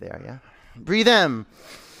that's neck there, yeah? Breathe in.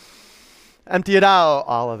 Empty it out.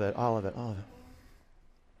 All of it.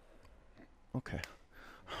 Okay.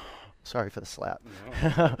 Sorry for the slap.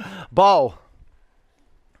 No. Bow.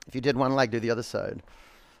 If you did one leg, do the other side.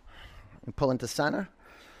 And pull into center.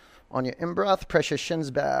 On your in-breath, press your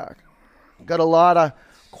shins back. Got a lot of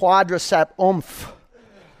quadricep oomph.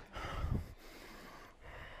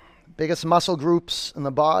 Biggest muscle groups in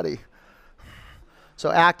the body.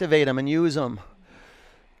 So activate them and use them.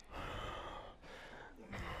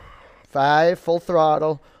 5, full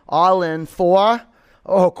throttle. All in. 4.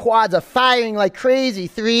 Oh, quads are firing like crazy.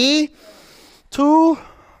 3, 2,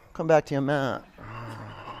 come back to your mat.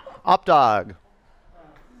 Up dog.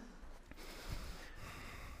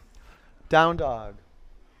 Down dog.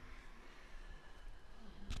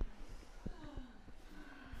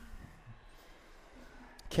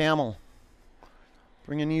 Camel.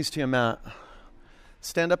 Bring your knees to your mat.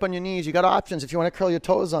 Stand up on your knees. You got options. If you want to curl your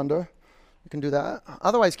toes under, you can do that.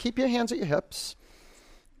 Otherwise, keep your hands at your hips.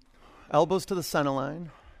 Elbows to the center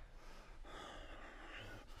line.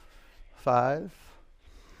 5,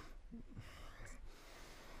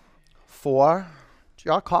 4. It's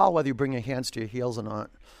your call whether you bring your hands to your heels or not.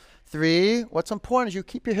 3, what's important is you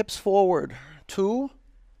keep your hips forward. 2,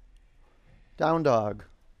 down dog.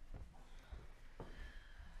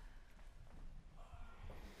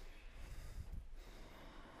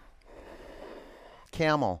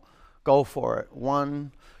 Camel, go for it.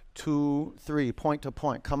 1, 2, 3, point to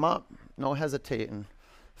point. Come up, no hesitating.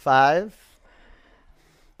 5,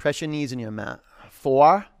 press your knees in your mat.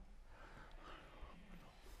 4,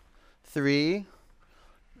 3,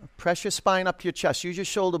 press your spine up to your chest. Use your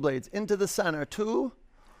shoulder blades into the center. 2,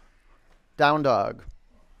 down dog.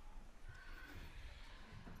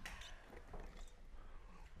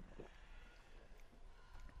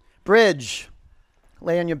 Bridge,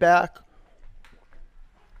 lay on your back.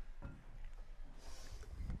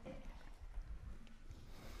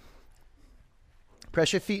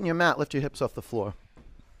 Press your feet in your mat. Lift your hips off the floor.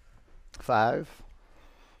 5,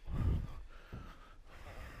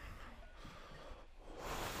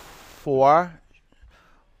 4.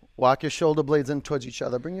 Walk your shoulder blades in towards each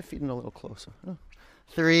other. Bring your feet in a little closer.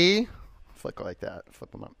 3, flick like that. Flip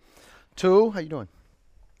them up. 2, how you doing?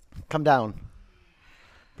 Come down.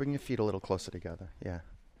 Bring your feet a little closer together.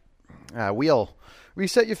 Yeah. Wheel.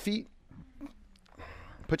 Reset your feet.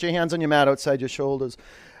 Put your hands on your mat outside your shoulders.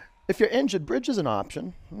 If you're injured, bridge is an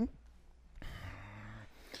option.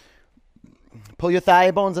 Pull your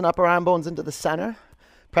thigh bones and upper arm bones into the center.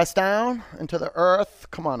 Press down into the earth.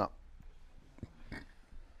 Come on up.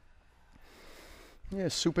 Yeah,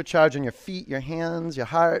 supercharging your feet, your hands, your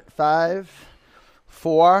heart. 5,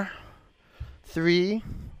 4, 3,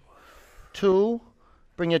 2.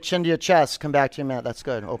 Bring your chin to your chest. Come back to your mat. That's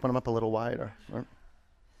good. Open them up a little wider.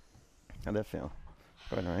 How'd that feel?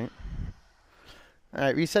 Good, right? All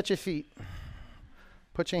right, reset your feet.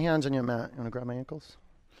 Put your hands on your mat. You want to grab my ankles?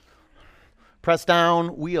 Press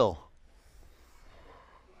down, wheel.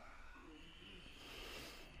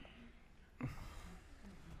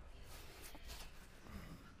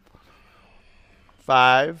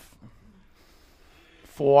 Five,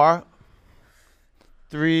 4,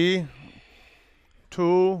 3,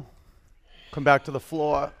 2. Come back to the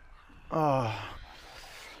floor. Oh.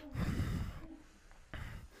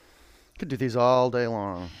 Could do these all day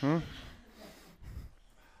long. All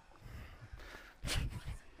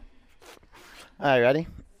right, ready?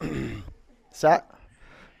 Set.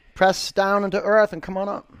 Press down into earth and come on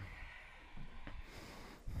up.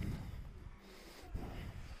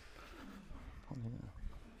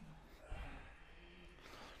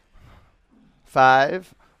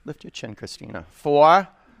 Five. Lift your chin, Christina. 4.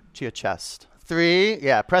 To your chest. 3.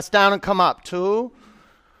 Yeah, press down and come up. 2.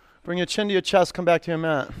 Bring your chin to your chest. Come back to your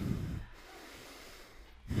mat.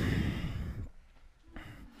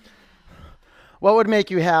 What would make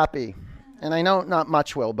you happy? And I know not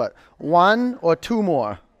much will, but 1 or 2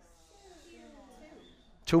 more?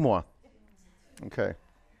 2 more. Okay.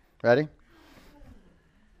 Ready?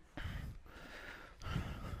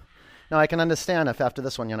 Now I can understand if after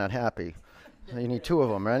this one you're not happy. You need 2 of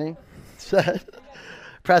them. Ready? Set.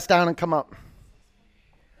 Press down and come up.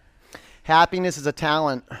 Happiness is a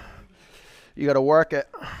talent. You got to work it.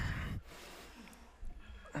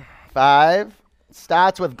 5.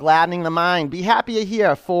 Starts with gladdening the mind. Be happier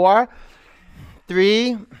here. 4.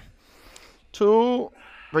 3. 2.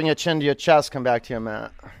 Bring your chin to your chest. Come back to your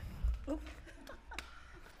mat.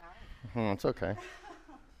 It's okay.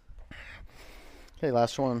 Okay,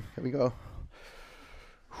 last one. Here we go.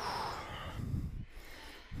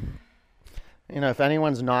 You know, if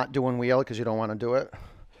anyone's not doing wheel because you don't want to do it,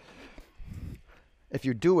 if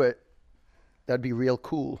you do it, that'd be real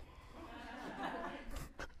cool.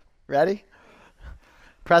 Ready?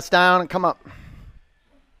 Press down and come up.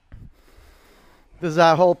 This is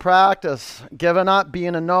our whole practice. Giving up,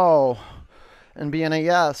 being a no, and being a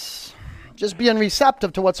yes. Just being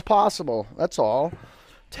receptive to what's possible. That's all.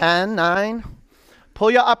 10, 9.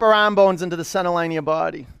 Pull your upper arm bones into the center line of your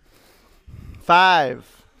body.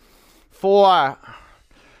 5, 4,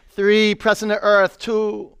 3. Press into earth.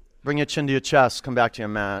 2. Bring your chin to your chest. Come back to your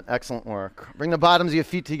mat. Excellent work. Bring the bottoms of your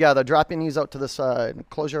feet together. Drop your knees out to the side.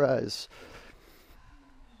 Close your eyes.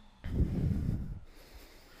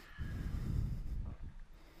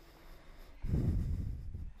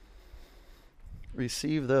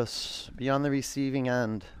 Receive this. Be on the receiving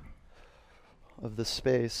end of the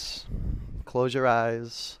space. Close your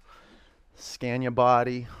eyes. Scan your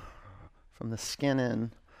body from the skin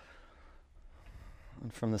in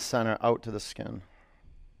and from the center out to the skin.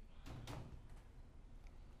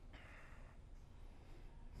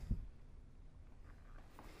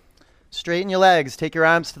 Straighten your legs. Take your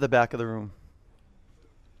arms to the back of the room.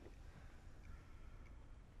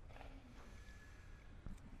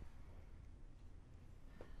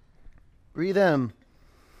 Breathe in.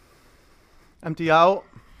 Empty out.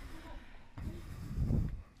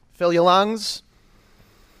 Fill your lungs.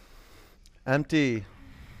 Empty.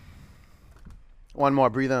 One more.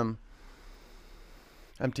 Breathe in.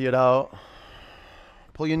 Empty it out.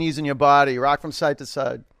 Pull your knees in your body. Rock from side to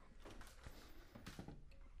side.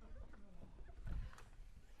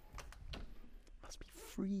 Must be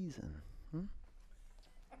freezing.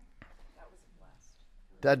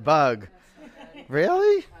 Dead bug.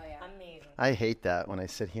 Really? I hate that when I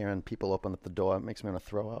sit here and people open up the door. It makes me want to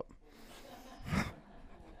throw up.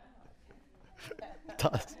 It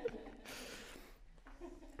does.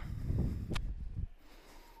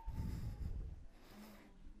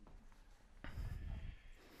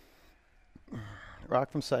 Rock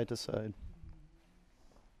from side to side.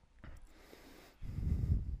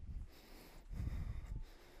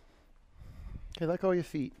 Okay, let go of your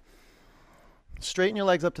feet. Straighten your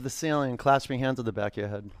legs up to the ceiling and clasp your hands at the back of your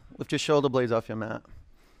head. Lift your shoulder blades off your mat.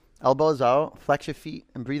 Elbows out. Flex your feet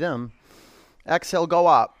and breathe in. Exhale, go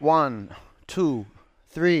up. 1, 2,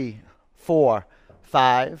 3, 4,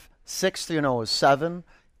 5, 6 through your nose. 7,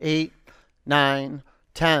 8, 9,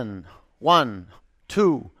 10. 1,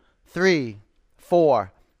 2, 3,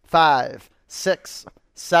 4, 5, 6,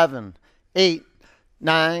 7, 8,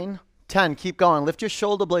 9, 10. Keep going. Lift your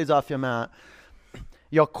shoulder blades off your mat.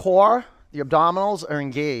 Your core, the abdominals are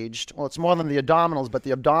engaged. Well, it's more than the abdominals, but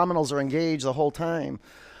the abdominals are engaged the whole time.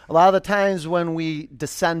 A lot of the times when we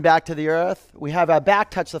descend back to the earth, we have our back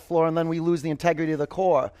touch the floor and then we lose the integrity of the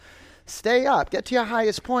core. Stay up. Get to your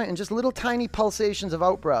highest point and just little tiny pulsations of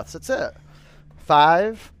out breaths. That's it.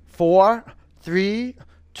 5, 4, 3,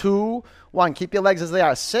 2, 1. Keep your legs as they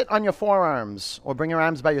are. Sit on your forearms or bring your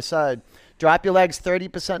arms by your side. Drop your legs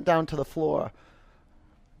 30% down to the floor.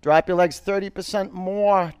 Drop your legs 30%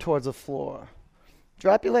 more towards the floor.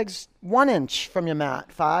 Drop your legs 1 inch from your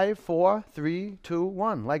mat. 5, 4, 3, 2,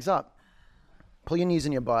 1. Legs up. Pull your knees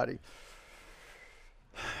in your body.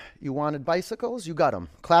 You wanted bicycles? You got them.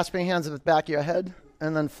 Clasp your hands at the back of your head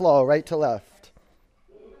and then flow right to left.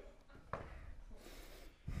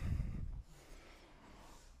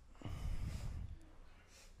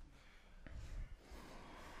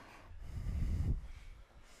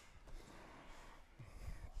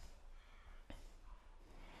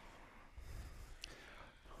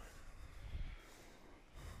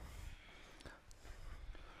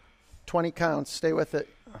 20 counts. Stay with it.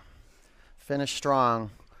 Finish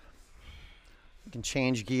strong. You can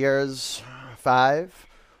change gears. 5,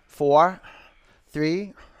 4,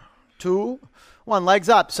 3, 2, 1. Legs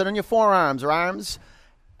up. Sit on your forearms or arms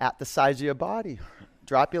at the sides of your body.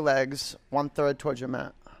 Drop your legs 1/3 towards your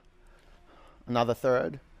mat. Another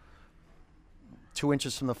third. 2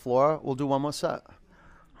 inches from the floor. We'll do one more set.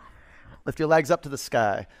 Lift your legs up to the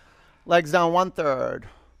sky. Legs down 1/3.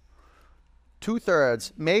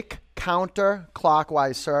 2/3. Make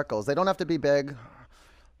counterclockwise circles. They don't have to be big.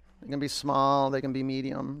 They can be small. They can be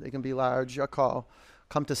medium. They can be large. Your call.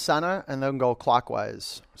 Come to center and then go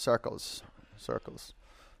clockwise. Circles. Circles.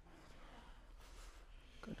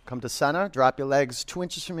 Good. Come to center. Drop your legs 2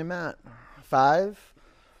 inches from your mat. 5,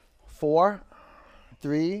 4,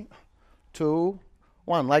 3, 2,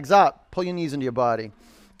 1. Legs up. Pull your knees into your body.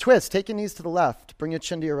 Twist. Take your knees to the left. Bring your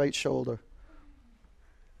chin to your right shoulder.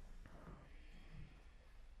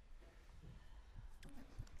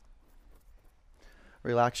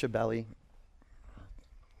 Relax your belly.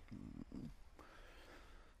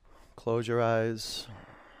 Close your eyes.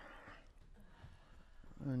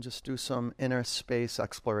 And just do some inner space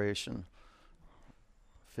exploration.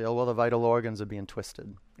 Feel where the vital organs are being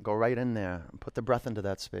twisted. Go right in there and put the breath into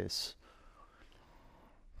that space.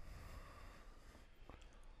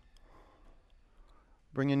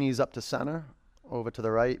 Bring your knees up to center, over to the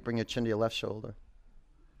right. Bring your chin to your left shoulder.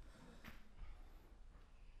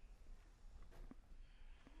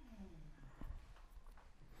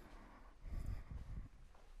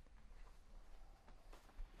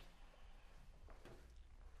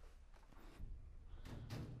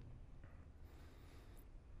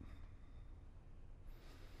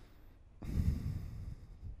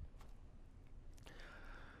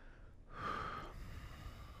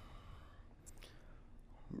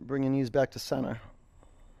 Bring your knees back to center.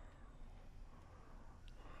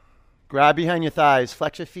 Grab behind your thighs,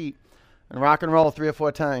 flex your feet, and rock and roll 3 or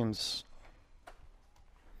 4 times.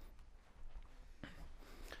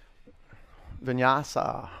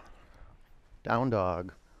 Vinyasa, down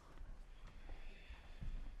dog.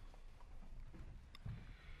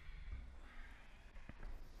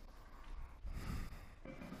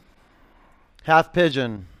 Half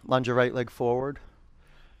pigeon, lunge your right leg forward.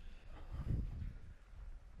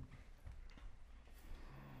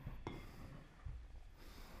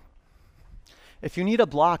 If you need a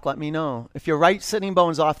block, let me know. If your right sitting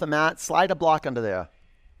bone's off the mat, slide a block under there.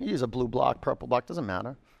 You use a blue block, purple block, doesn't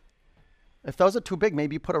matter. If those are too big,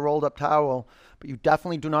 maybe you put a rolled up towel, but you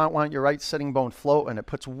definitely do not want your right sitting bone floating. It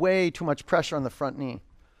puts way too much pressure on the front knee.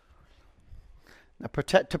 Now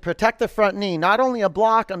to protect the front knee, not only a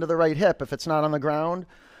block under the right hip if it's not on the ground,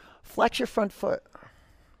 flex your front foot.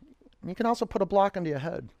 You can also put a block under your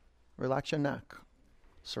head. Relax your neck.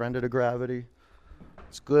 Surrender to gravity.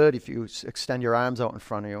 It's good if you extend your arms out in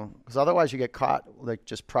front of you, because otherwise you get caught like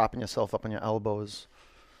just propping yourself up on your elbows.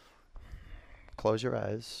 Close your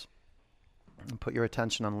eyes and put your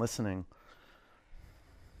attention on listening.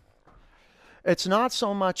 It's not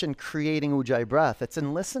so much in creating Ujjayi breath, it's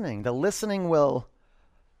in listening. The listening will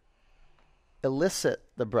elicit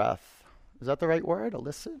the breath. Is that the right word?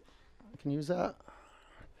 Elicit? I can use that.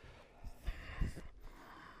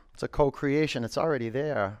 It's a co-creation. It's already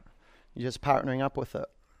there. You're just partnering up with it.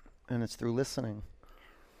 And it's through listening.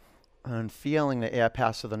 And feeling the air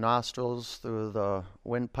pass through the nostrils, through the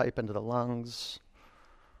windpipe into the lungs.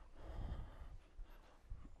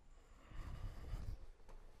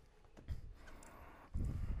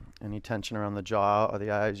 Any tension around the jaw or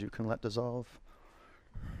the eyes you can let dissolve.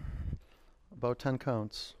 About 10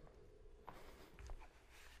 counts.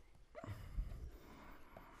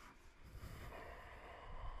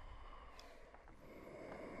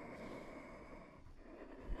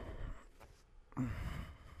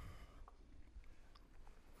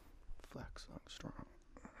 Flex up strong.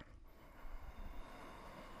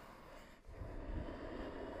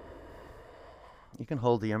 You can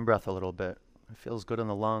hold the in-breath a little bit. It feels good in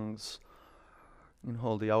the lungs. You can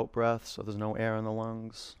hold the out-breath so there's no air in the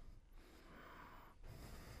lungs.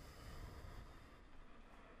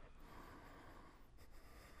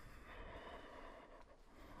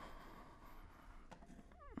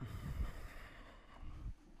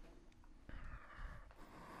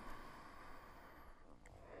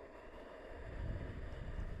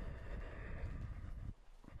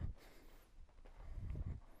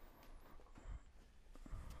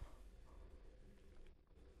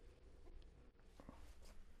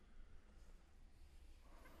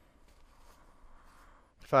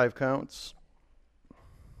 Five counts.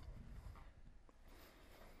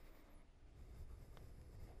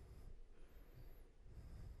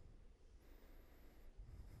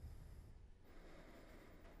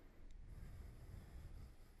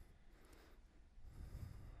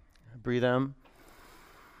 Breathe in.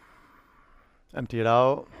 Empty it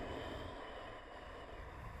out.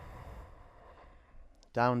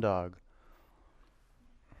 Down dog.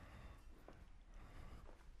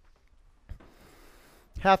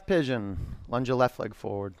 Half pigeon. Lunge your left leg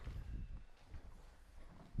forward.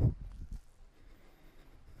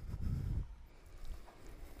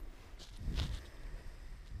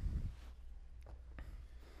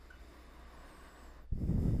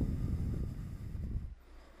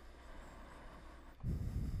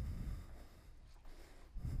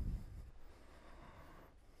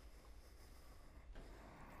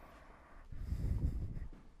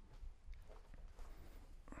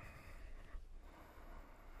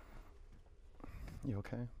 You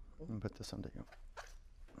okay? Let me put this under you.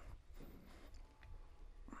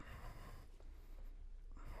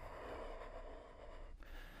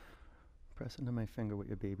 Press into my finger with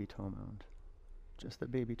your baby toe mound. Just the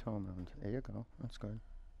baby toe mound. There you go. That's good.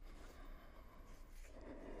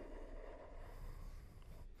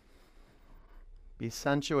 Be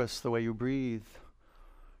sensuous the way you breathe.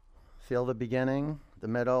 Feel the beginning, the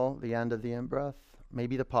middle, the end of the in-breath,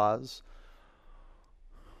 maybe the pause.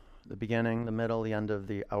 The beginning, the middle, the end of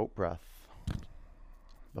the out-breath.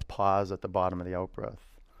 The pause at the bottom of the out-breath.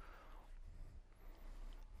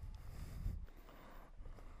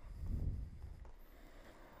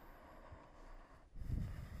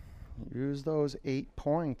 Use those 8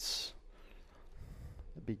 points.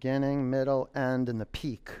 The beginning, middle, end, and the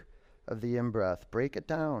peak of the in-breath. Break it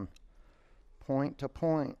down, point to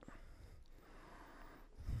point.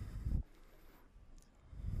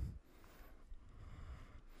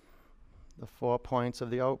 The 4 points of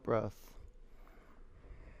the out-breath.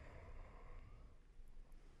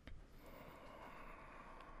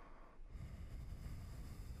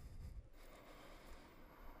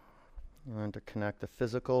 And to connect the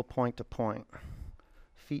physical point to point.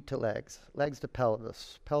 Feet to legs, legs to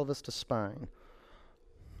pelvis, pelvis to spine.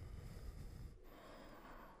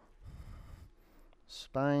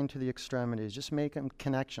 Spine to the extremities, just making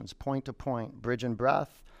connections, point to point, bridge and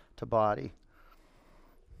breath to body.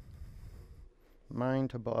 Mind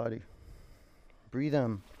to body. Breathe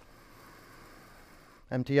in.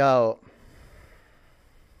 Empty out.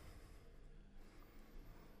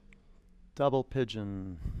 Double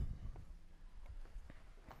pigeon.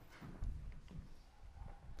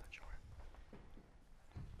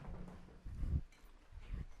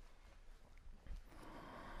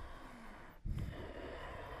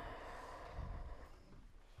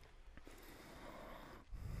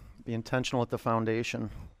 Be intentional with the foundation.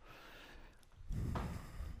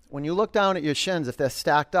 When you look down at your shins, if they're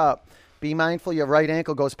stacked up, be mindful your right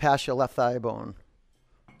ankle goes past your left thigh bone.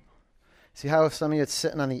 See how if some of you it's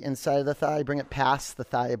sitting on the inside of the thigh, bring it past the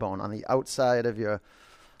thigh bone, on the outside of your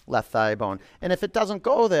left thigh bone. And if it doesn't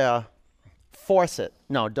go there, force it.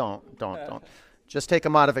 No, don't. Just take a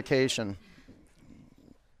modification.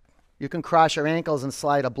 You can cross your ankles and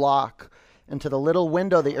slide a block into the little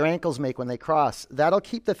window that your ankles make when they cross. That'll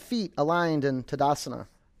keep the feet aligned in Tadasana.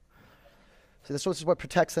 So this is what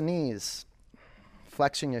protects the knees.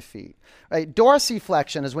 Flexing your feet. Right?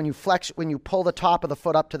 Dorsiflexion is when you pull the top of the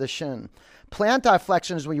foot up to the shin. Plantar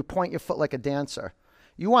flexion is when you point your foot like a dancer.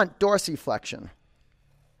 You want dorsiflexion.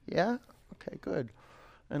 Yeah? Okay, good.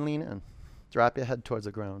 And lean in. Drop your head towards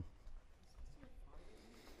the ground.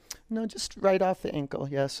 No, just right off the ankle.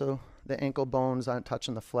 Yeah, so the ankle bones aren't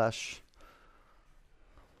touching the flesh.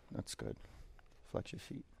 That's good. Flex your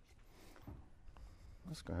feet.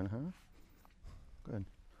 That's good, huh? Good.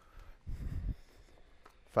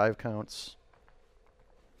 5 counts.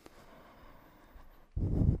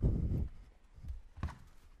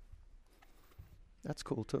 That's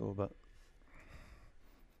cool too, but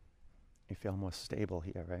you feel more stable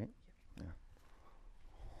here, right? Yeah.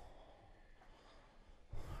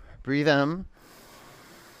 Breathe in.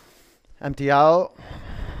 Empty out.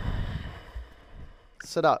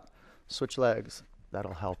 Sit up. Switch legs.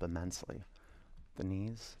 That'll help immensely. The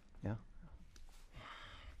knees, yeah.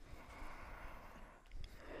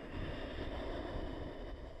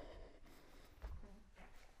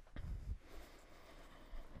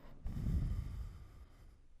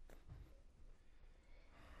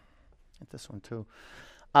 Hit this one too.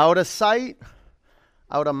 Out of sight,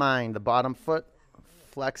 out of mind. The bottom foot,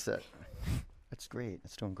 flex it. It's great.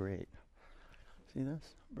 It's doing great. See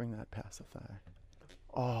this? Bring that past the thigh.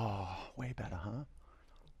 Oh, way better, huh?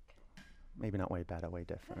 Maybe not way better, way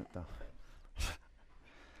different, though.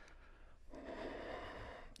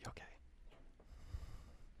 You okay?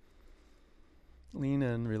 Lean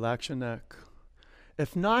in, relax your neck.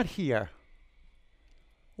 If not here,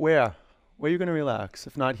 where? Where are you going to relax?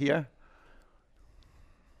 If not here?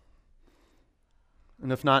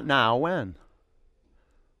 And if not now, when?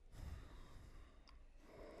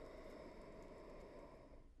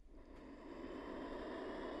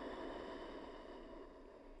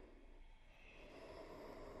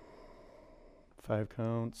 Five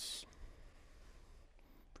counts.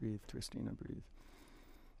 Breathe, Christina, breathe.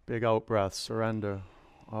 Big out breath, surrender.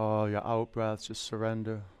 Oh, your out breaths, just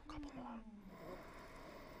surrender. Couple more.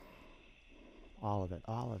 All of it,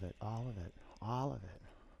 all of it, all of it, all of it.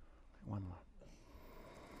 One more.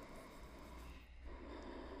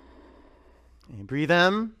 And you breathe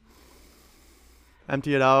in.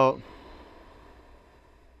 Empty it out.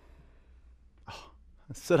 Oh,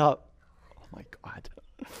 sit up. Oh my God.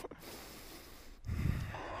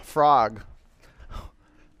 Frog.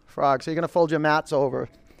 Frog. So you're going to fold your mats over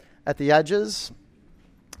at the edges.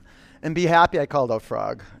 And be happy I called out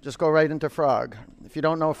frog. Just go right into frog. If you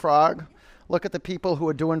don't know frog, look at the people who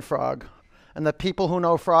are doing frog. And the people who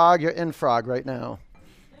know frog, you're in frog right now.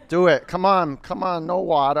 Do it. Come on. Come on. No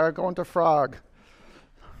water. Go into frog.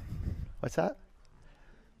 What's that?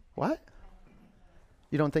 What?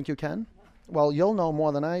 You don't think you can? Well, you'll know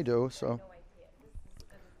more than I do, so.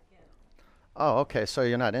 Oh, okay. So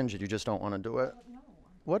you're not injured. You just don't want to do it.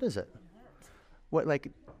 What is it? What,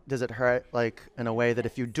 like, does it hurt, like, in a way that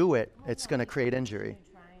if you do it, it's going to create injury?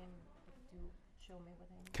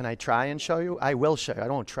 Can I try and show you? I will show you. I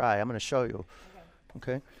don't try. I'm going to show you.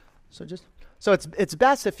 Okay? So it's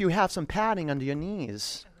best if you have some padding under your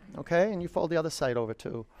knees. Okay? And you fold the other side over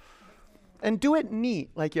too. And do it neat,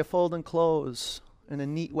 like you're folding clothes in a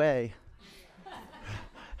neat way.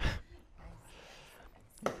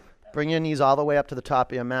 Bring your knees all the way up to the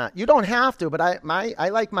top of your mat. You don't have to, but I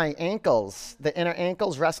like my ankles, the inner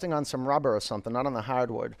ankles resting on some rubber or something, not on the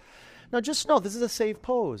hardwood. Now just know this is a safe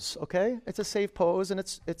pose, okay? It's a safe pose, and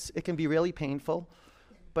it can be really painful,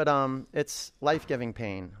 but it's life-giving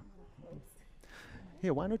pain.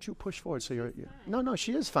 Here, why don't you push forward so you're no,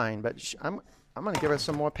 she is fine, but I'm going to give her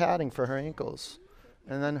some more padding for her ankles,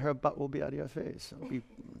 and then her butt will be out of your face. It'll be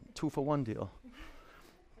 2-for-1 deal.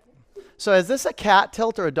 So is this a cat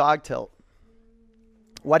tilt or a dog tilt?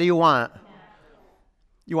 What do you want?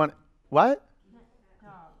 You want what?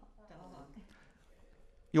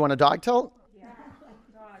 You want a dog tilt?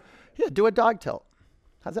 Yeah, do a dog tilt.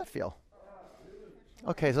 How's that feel?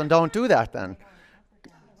 Okay, so don't do that then.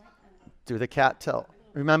 Do the cat tilt.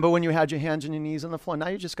 Remember when you had your hands and your knees on the floor? Now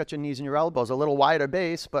you just got your knees and your elbows, a little wider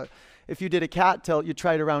base, but if you did a cat tilt, you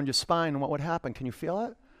tried around your spine, and what would happen? Can you feel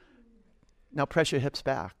it? Now press your hips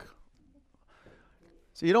back.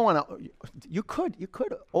 So you don't want to, you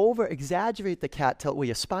could over-exaggerate the cat tilt with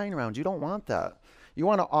your spine rounds. You don't want that. You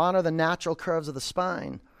want to honor the natural curves of the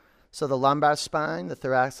spine. So the lumbar spine, the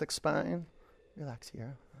thoracic spine. Relax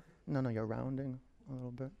here. No, you're rounding a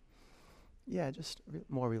little bit. Yeah, just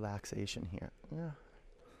more relaxation here. Yeah,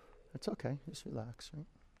 it's okay. Just relax, right?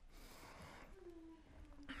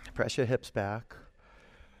 Press your hips back.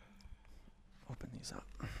 Open these up.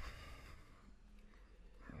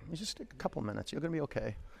 You just take a couple minutes. You're going to be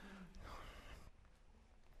okay.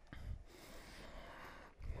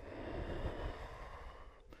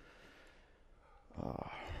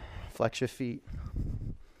 Flex your feet.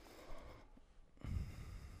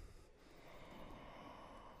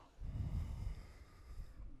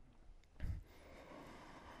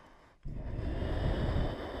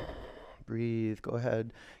 Breathe. Go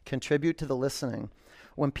ahead. Contribute to the listening.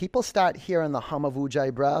 When people start hearing the hum of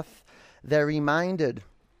Ujjayi breath, they're reminded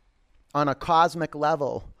on a cosmic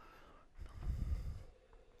level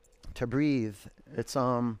to breathe. It's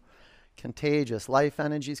contagious. Life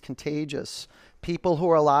energy is contagious. People who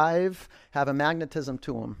are alive have a magnetism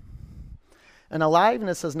to them. And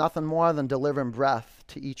aliveness is nothing more than delivering breath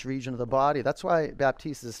to each region of the body. That's why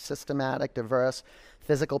Baptiste is systematic, diverse,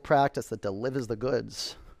 physical practice that delivers the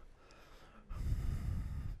goods.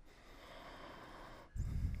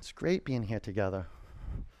 It's great being here together.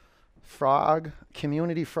 Frog,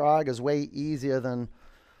 community frog is way easier than,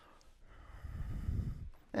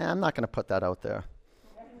 I'm not going to put that out there.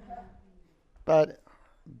 But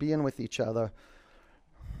being with each other,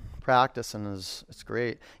 practicing it's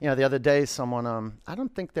great. You know, the other day someone, I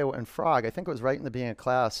don't think they were in frog. I think it was right in the beginning of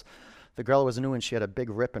class. The girl was new and she had a big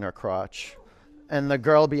rip in her crotch. And the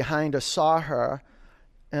girl behind her saw her,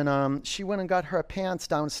 and she went and got her pants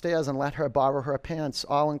downstairs and let her borrow her pants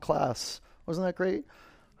all in class. Wasn't that great?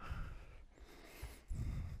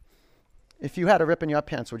 If you had a rip in your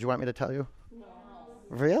pants, would you want me to tell you? No.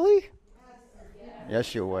 Really?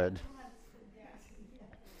 Yes, you would.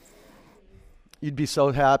 You'd be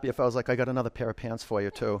so happy if I was like, I got another pair of pants for you,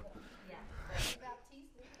 too.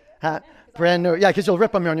 Brand new. Yeah, because you'll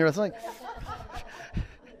rip them on your... It's like...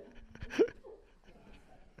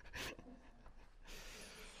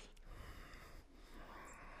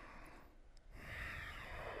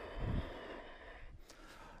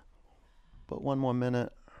 But one more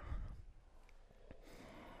minute.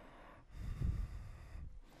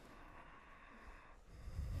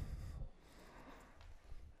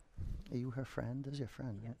 Are you her friend? This is your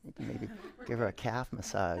friend. Yeah? You can maybe give her a calf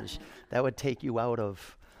massage. That would take you out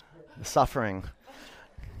of the suffering.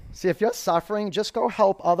 See, if you're suffering, just go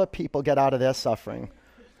help other people get out of their suffering.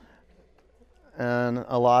 And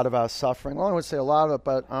a lot of our suffering, well, I would say a lot of it,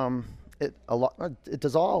 but it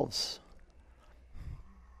dissolves.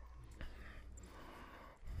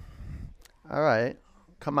 All right,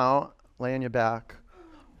 come out, lay on your back.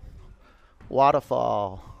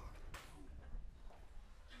 Waterfall.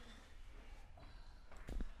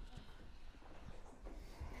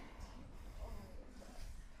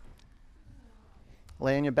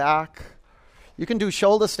 Lay on your back. You can do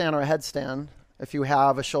shoulder stand or a headstand if you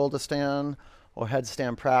have a shoulder stand or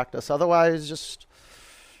headstand practice. Otherwise, just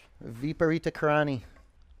Viparita Karani.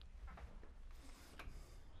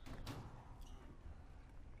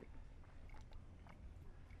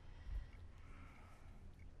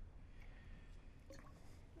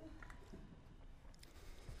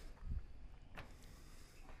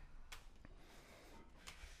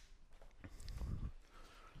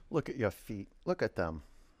 Look at your feet. Look at them.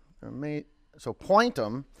 So point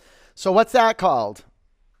them. So what's that called?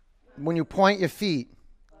 When you point your feet?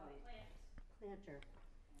 Planter.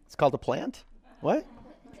 It's called a plant? What?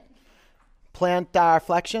 Plantar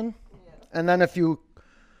flexion? And then if you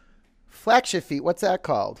flex your feet, what's that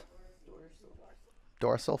called?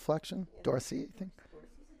 Dorsal flexion? Dorsey, I think.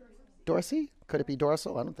 Dorsey? Could it be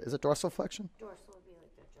dorsal? I don't. Is it dorsal flexion? Dorsal would be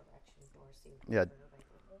like the direction. Dorsey. Yeah.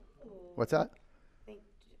 What's that? Think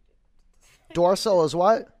Dorsal is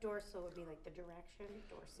what? dorsal would be like the direction.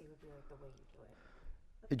 Dorsey would be like the way you do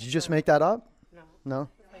it. Did you just make that up? No. No?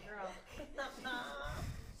 My girl.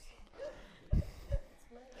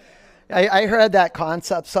 I heard that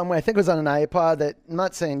concept somewhere. I think it was on an iPod. That I'm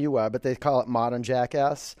not saying you are, but they call it modern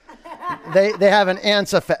jackass. they have an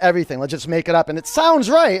answer for everything. Let's just make it up, and it sounds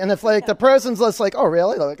right. And if like the person's just like, oh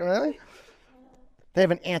really? They're like, really? They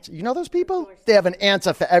have an answer. You know those people? They have an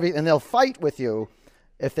answer for everything, and they'll fight with you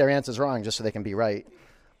if their answer's wrong, just so they can be right.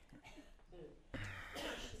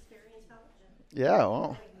 Yeah.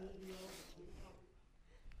 Well.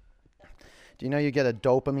 Do you know you get a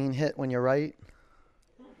dopamine hit when you're right?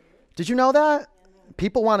 Did you know that?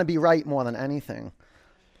 People want to be right more than anything.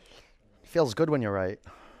 It feels good when you're right.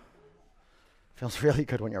 It feels really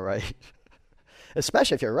good when you're right.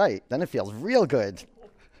 Especially if you're right. Then it feels real good.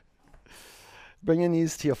 Bring your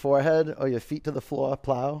knees to your forehead or your feet to the floor,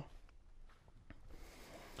 plow.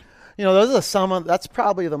 You know, those are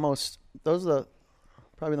probably the most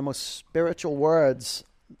spiritual words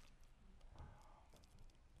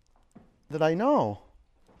that I know.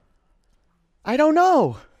 I don't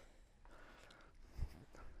know.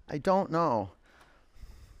 I don't know.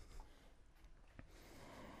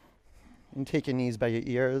 You can take your knees by your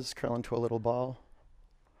ears, curl into a little ball.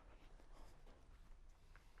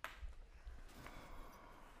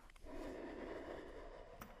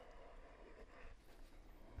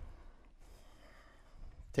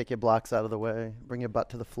 Take your blocks out of the way. Bring your butt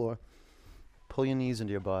to the floor. Pull your knees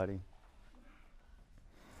into your body.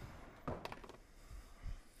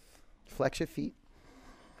 Flex your feet.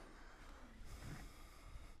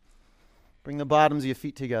 Bring the bottoms of your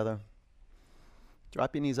feet together.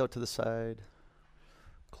 Drop your knees out to the side.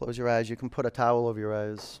 Close your eyes. You can put a towel over your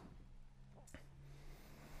eyes.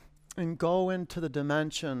 And go into the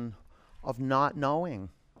dimension of not knowing.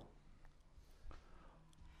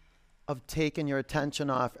 Of taking your attention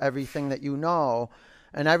off everything that you know.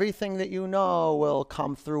 And everything that you know will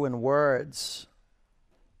come through in words.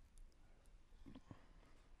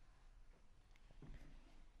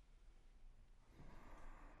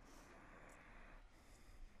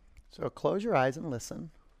 So close your eyes and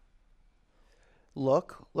listen.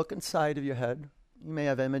 Look inside of your head. You may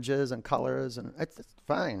have images and colors, and it's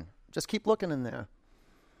fine. Just keep looking in there.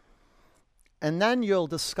 And then you'll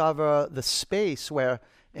discover the space where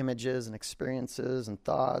images and experiences and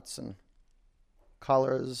thoughts and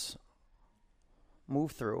colors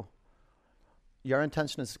move through. Your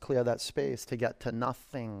intention is to clear that space to get to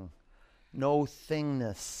nothing. No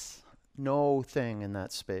thingness. No thing in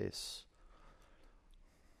that space.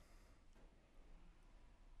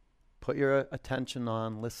 Put your attention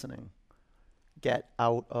on listening. Get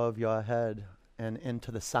out of your head and into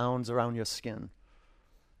the sounds around your skin.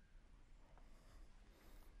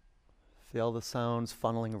 Feel the sounds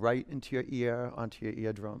funneling right into your ear, onto your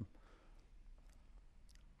eardrum.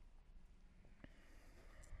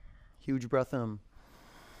 Huge breath in.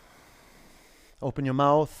 Open your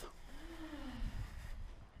mouth.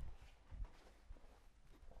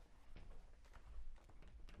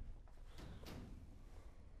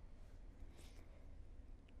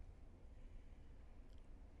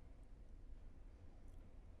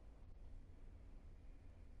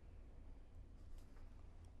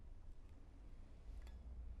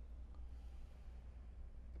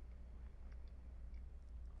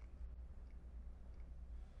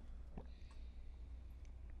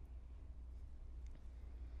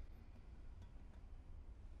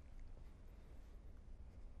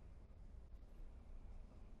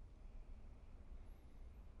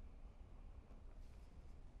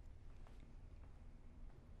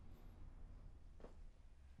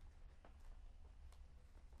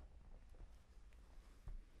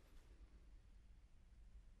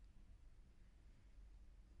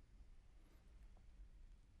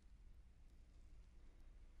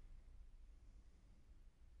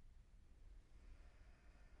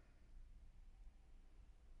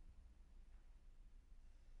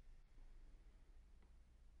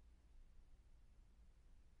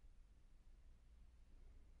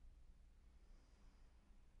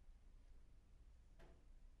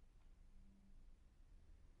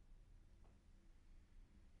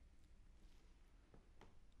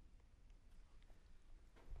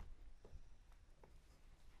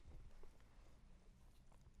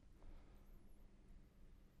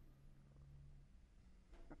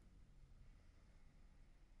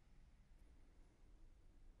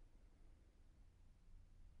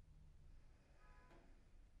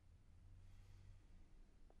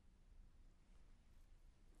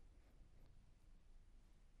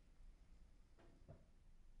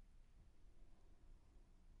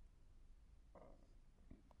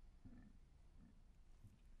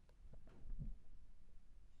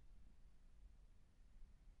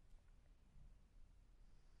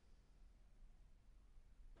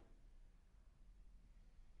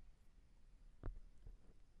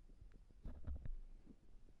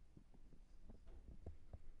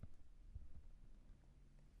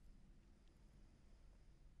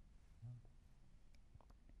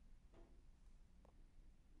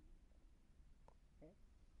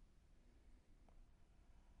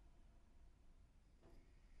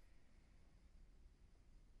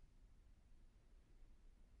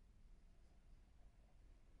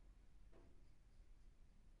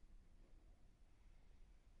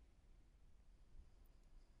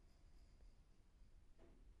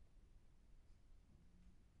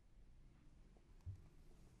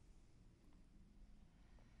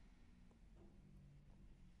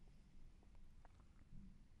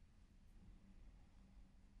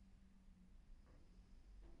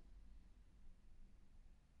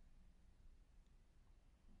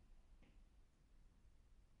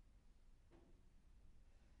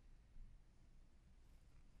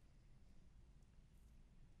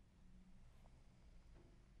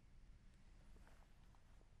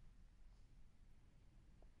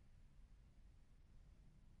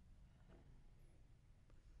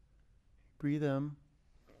 Breathe in.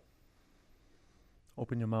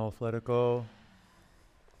 Open your mouth, let it go.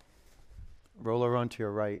 Roll around to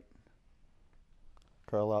your right.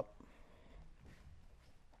 Curl up.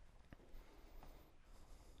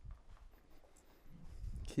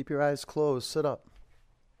 Keep your eyes closed, sit up.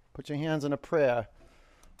 Put your hands in a prayer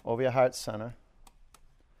over your heart center.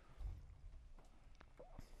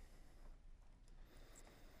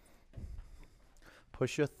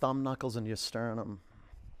 Push your thumb knuckles into your sternum.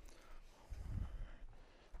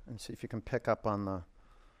 And see if you can pick up on the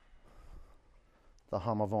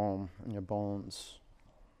hum of Om in your bones.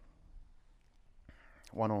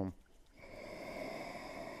 One Om.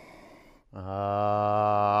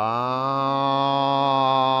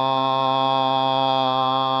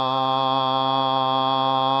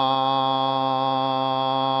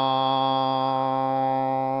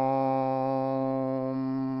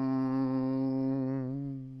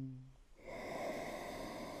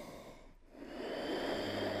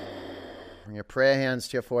 Bring your prayer hands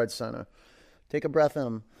to your forehead center. Take a breath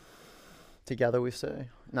in. Together we say,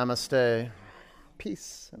 Namaste.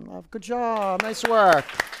 Peace and love. Good job. Nice work.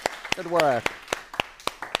 Good work.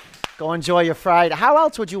 Go enjoy your Friday. How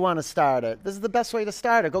else would you want to start it? This is the best way to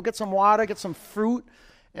start it. Go get some water, get some fruit,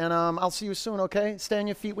 and I'll see you soon, okay? Stay on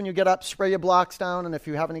your feet when you get up. Spray your blocks down, and if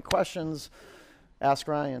you have any questions, ask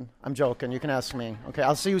Ryan. I'm joking. You can ask me. Okay,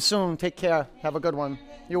 I'll see you soon. Take care. Have a good one.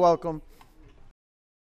 You're welcome.